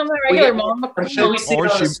 I'm a regular mom.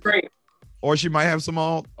 Or she might have some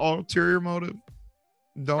ulterior motive.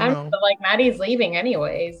 Don't know. But like Maddie's leaving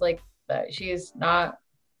anyways. Like that, she's not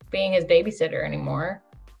being his babysitter anymore.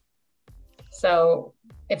 So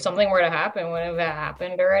if something were to happen, would have that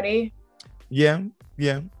happened already? Yeah.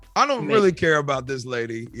 I don't really care about this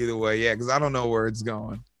lady either way. Yeah, because I don't know where it's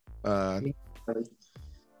going.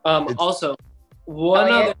 Also,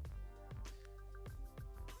 one other.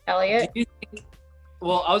 Elliot. I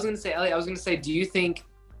was gonna say Elliot. I was gonna say, do you think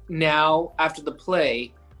now after the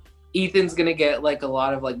play, Ethan's gonna get like a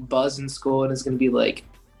lot of like buzz in school and is gonna be like,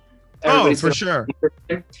 for sure.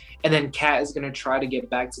 And then Kat is gonna try to get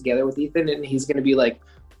back together with Ethan, and he's gonna be like,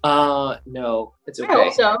 no, it's okay. I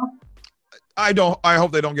hope so. I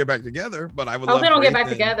hope they don't get back together, but I would I hope love they don't get Ethan.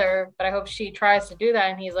 back together, but I hope she tries to do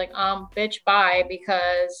that and he's like, bitch, bye,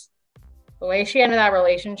 because the way she ended that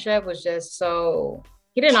relationship was just so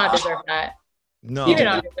he did not deserve that. No. He did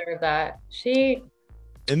not deserve that.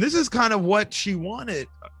 And this is kind of what she wanted.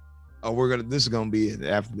 This is gonna be it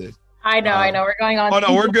after this. I know, we're going on. Oh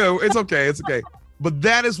no, we're good. It's okay. But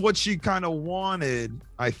that is what she kind of wanted,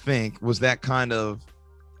 I think, was that kind of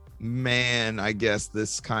man, I guess,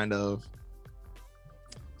 this kind of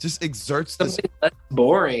just exerts this. Something less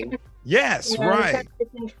boring. Yes, right.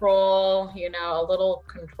 Control, a little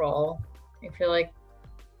control. I feel like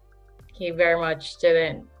he very much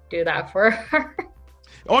didn't do that for her.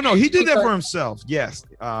 Oh no, he did that for himself. Yes.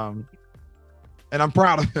 And I'm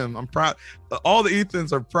proud of him. I'm proud. All the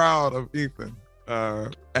Ethans are proud of Ethan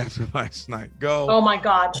after last night. Go. Oh my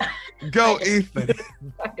God. Go, Ethan.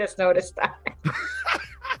 I just noticed that.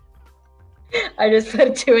 I just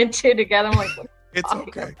put 2 and 2 together. I'm like, it's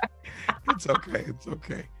okay. It's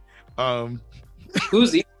okay.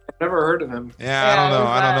 Who's Ethan? I've never heard of him. Yeah, I don't know.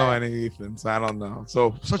 I don't know any Ethans. I don't know.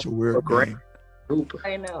 So such a weird name.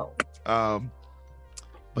 I know.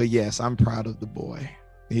 But yes, I'm proud of the boy.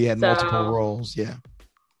 He had multiple roles. Yeah.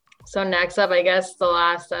 So next up, I guess the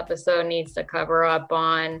last episode needs to cover up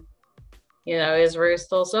on, is Rue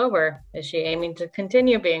still sober? Is she aiming to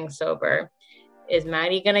continue being sober? Is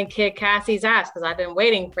Maddie going to kick Cassie's ass? Because I've been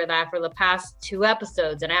waiting for that for the past 2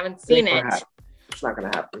 episodes and I haven't seen it. It's not going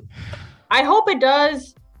to happen. I hope it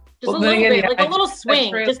does. Just a little bit, like a little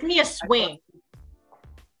swing. Just give me a swing.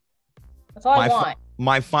 That's all I want.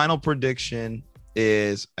 My final prediction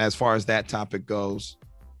is, as far as that topic goes,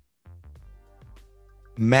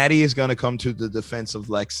 Maddie is going to come to the defense of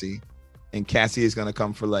Lexi and Cassie is going to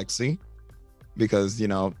come for Lexi because,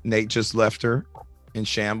 Nate just left her in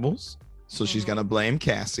shambles. So she's going to blame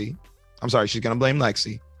Cassie. I'm sorry, she's going to blame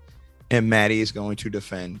Lexi. And Maddie is going to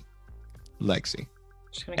defend Lexi.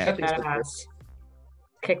 She's going to kick that ass.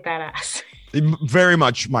 Kick that ass. It very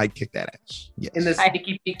much might kick that ass. Yes. In the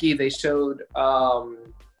sneaky peeky, they showed,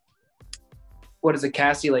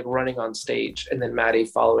 Cassie like running on stage and then Maddie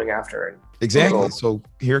following after her. Exactly. So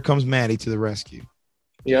here comes Maddie to the rescue.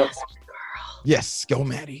 Yep. Yes, girl. Yes, go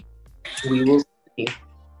Maddie. We will see.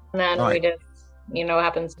 And then we just, what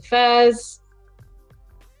happens to Fez.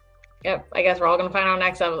 Yep, I guess we're all going to find out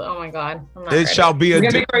next episode. Oh my God. It shall be a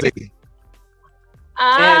doozy.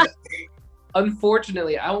 And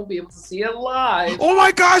unfortunately, I won't be able to see it live. Oh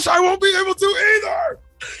my gosh, I won't be able to either.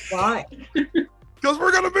 Why? Because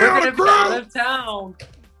we're going to be on a cruise. Out of town.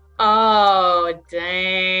 Oh,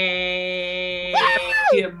 dang.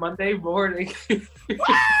 Yeah, Monday morning. Woo!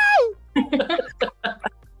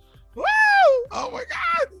 Woo! Oh my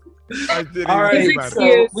God. All right,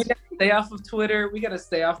 so we got to stay off of Twitter. We got to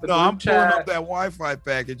stay off the group I'm chat. pulling up that Wi-Fi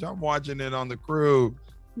package. I'm watching it on the cruise.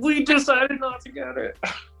 We decided not to get it.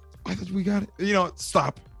 I thought we got it.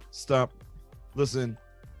 Stop. Listen.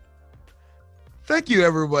 Thank you,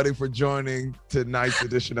 everybody, for joining tonight's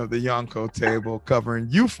edition of the Yonko Table, covering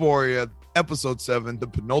Euphoria, episode 7, the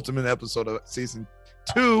penultimate episode of season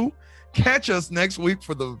 2. Catch us next week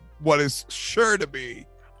for what is sure to be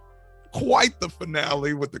quite the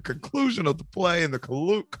finale with the conclusion of the play and the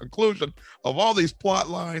conclusion of all these plot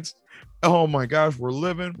lines. Oh my gosh,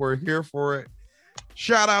 we're here for it.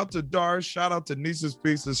 Shout out to Darsh, shout out to Nisa's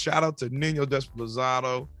Pieces, shout out to Nino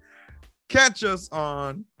Desplazado. Catch us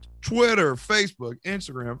on Twitter, Facebook,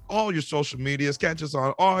 Instagram, all your social medias. Catch us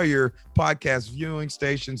on all your podcast viewing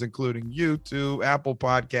stations, including YouTube, Apple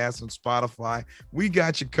Podcasts, and Spotify. We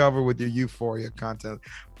got you covered with your Euphoria content.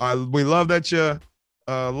 We love that you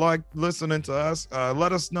like listening to us.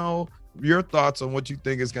 Let us know your thoughts on what you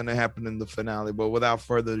think is going to happen in the finale. But without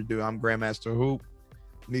further ado, I'm Grandmaster Hoop.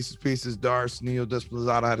 Nisa's Pieces, Darce, Neil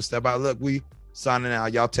Desplazado had to step out. Look, we signing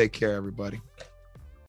out. Y'all take care, everybody.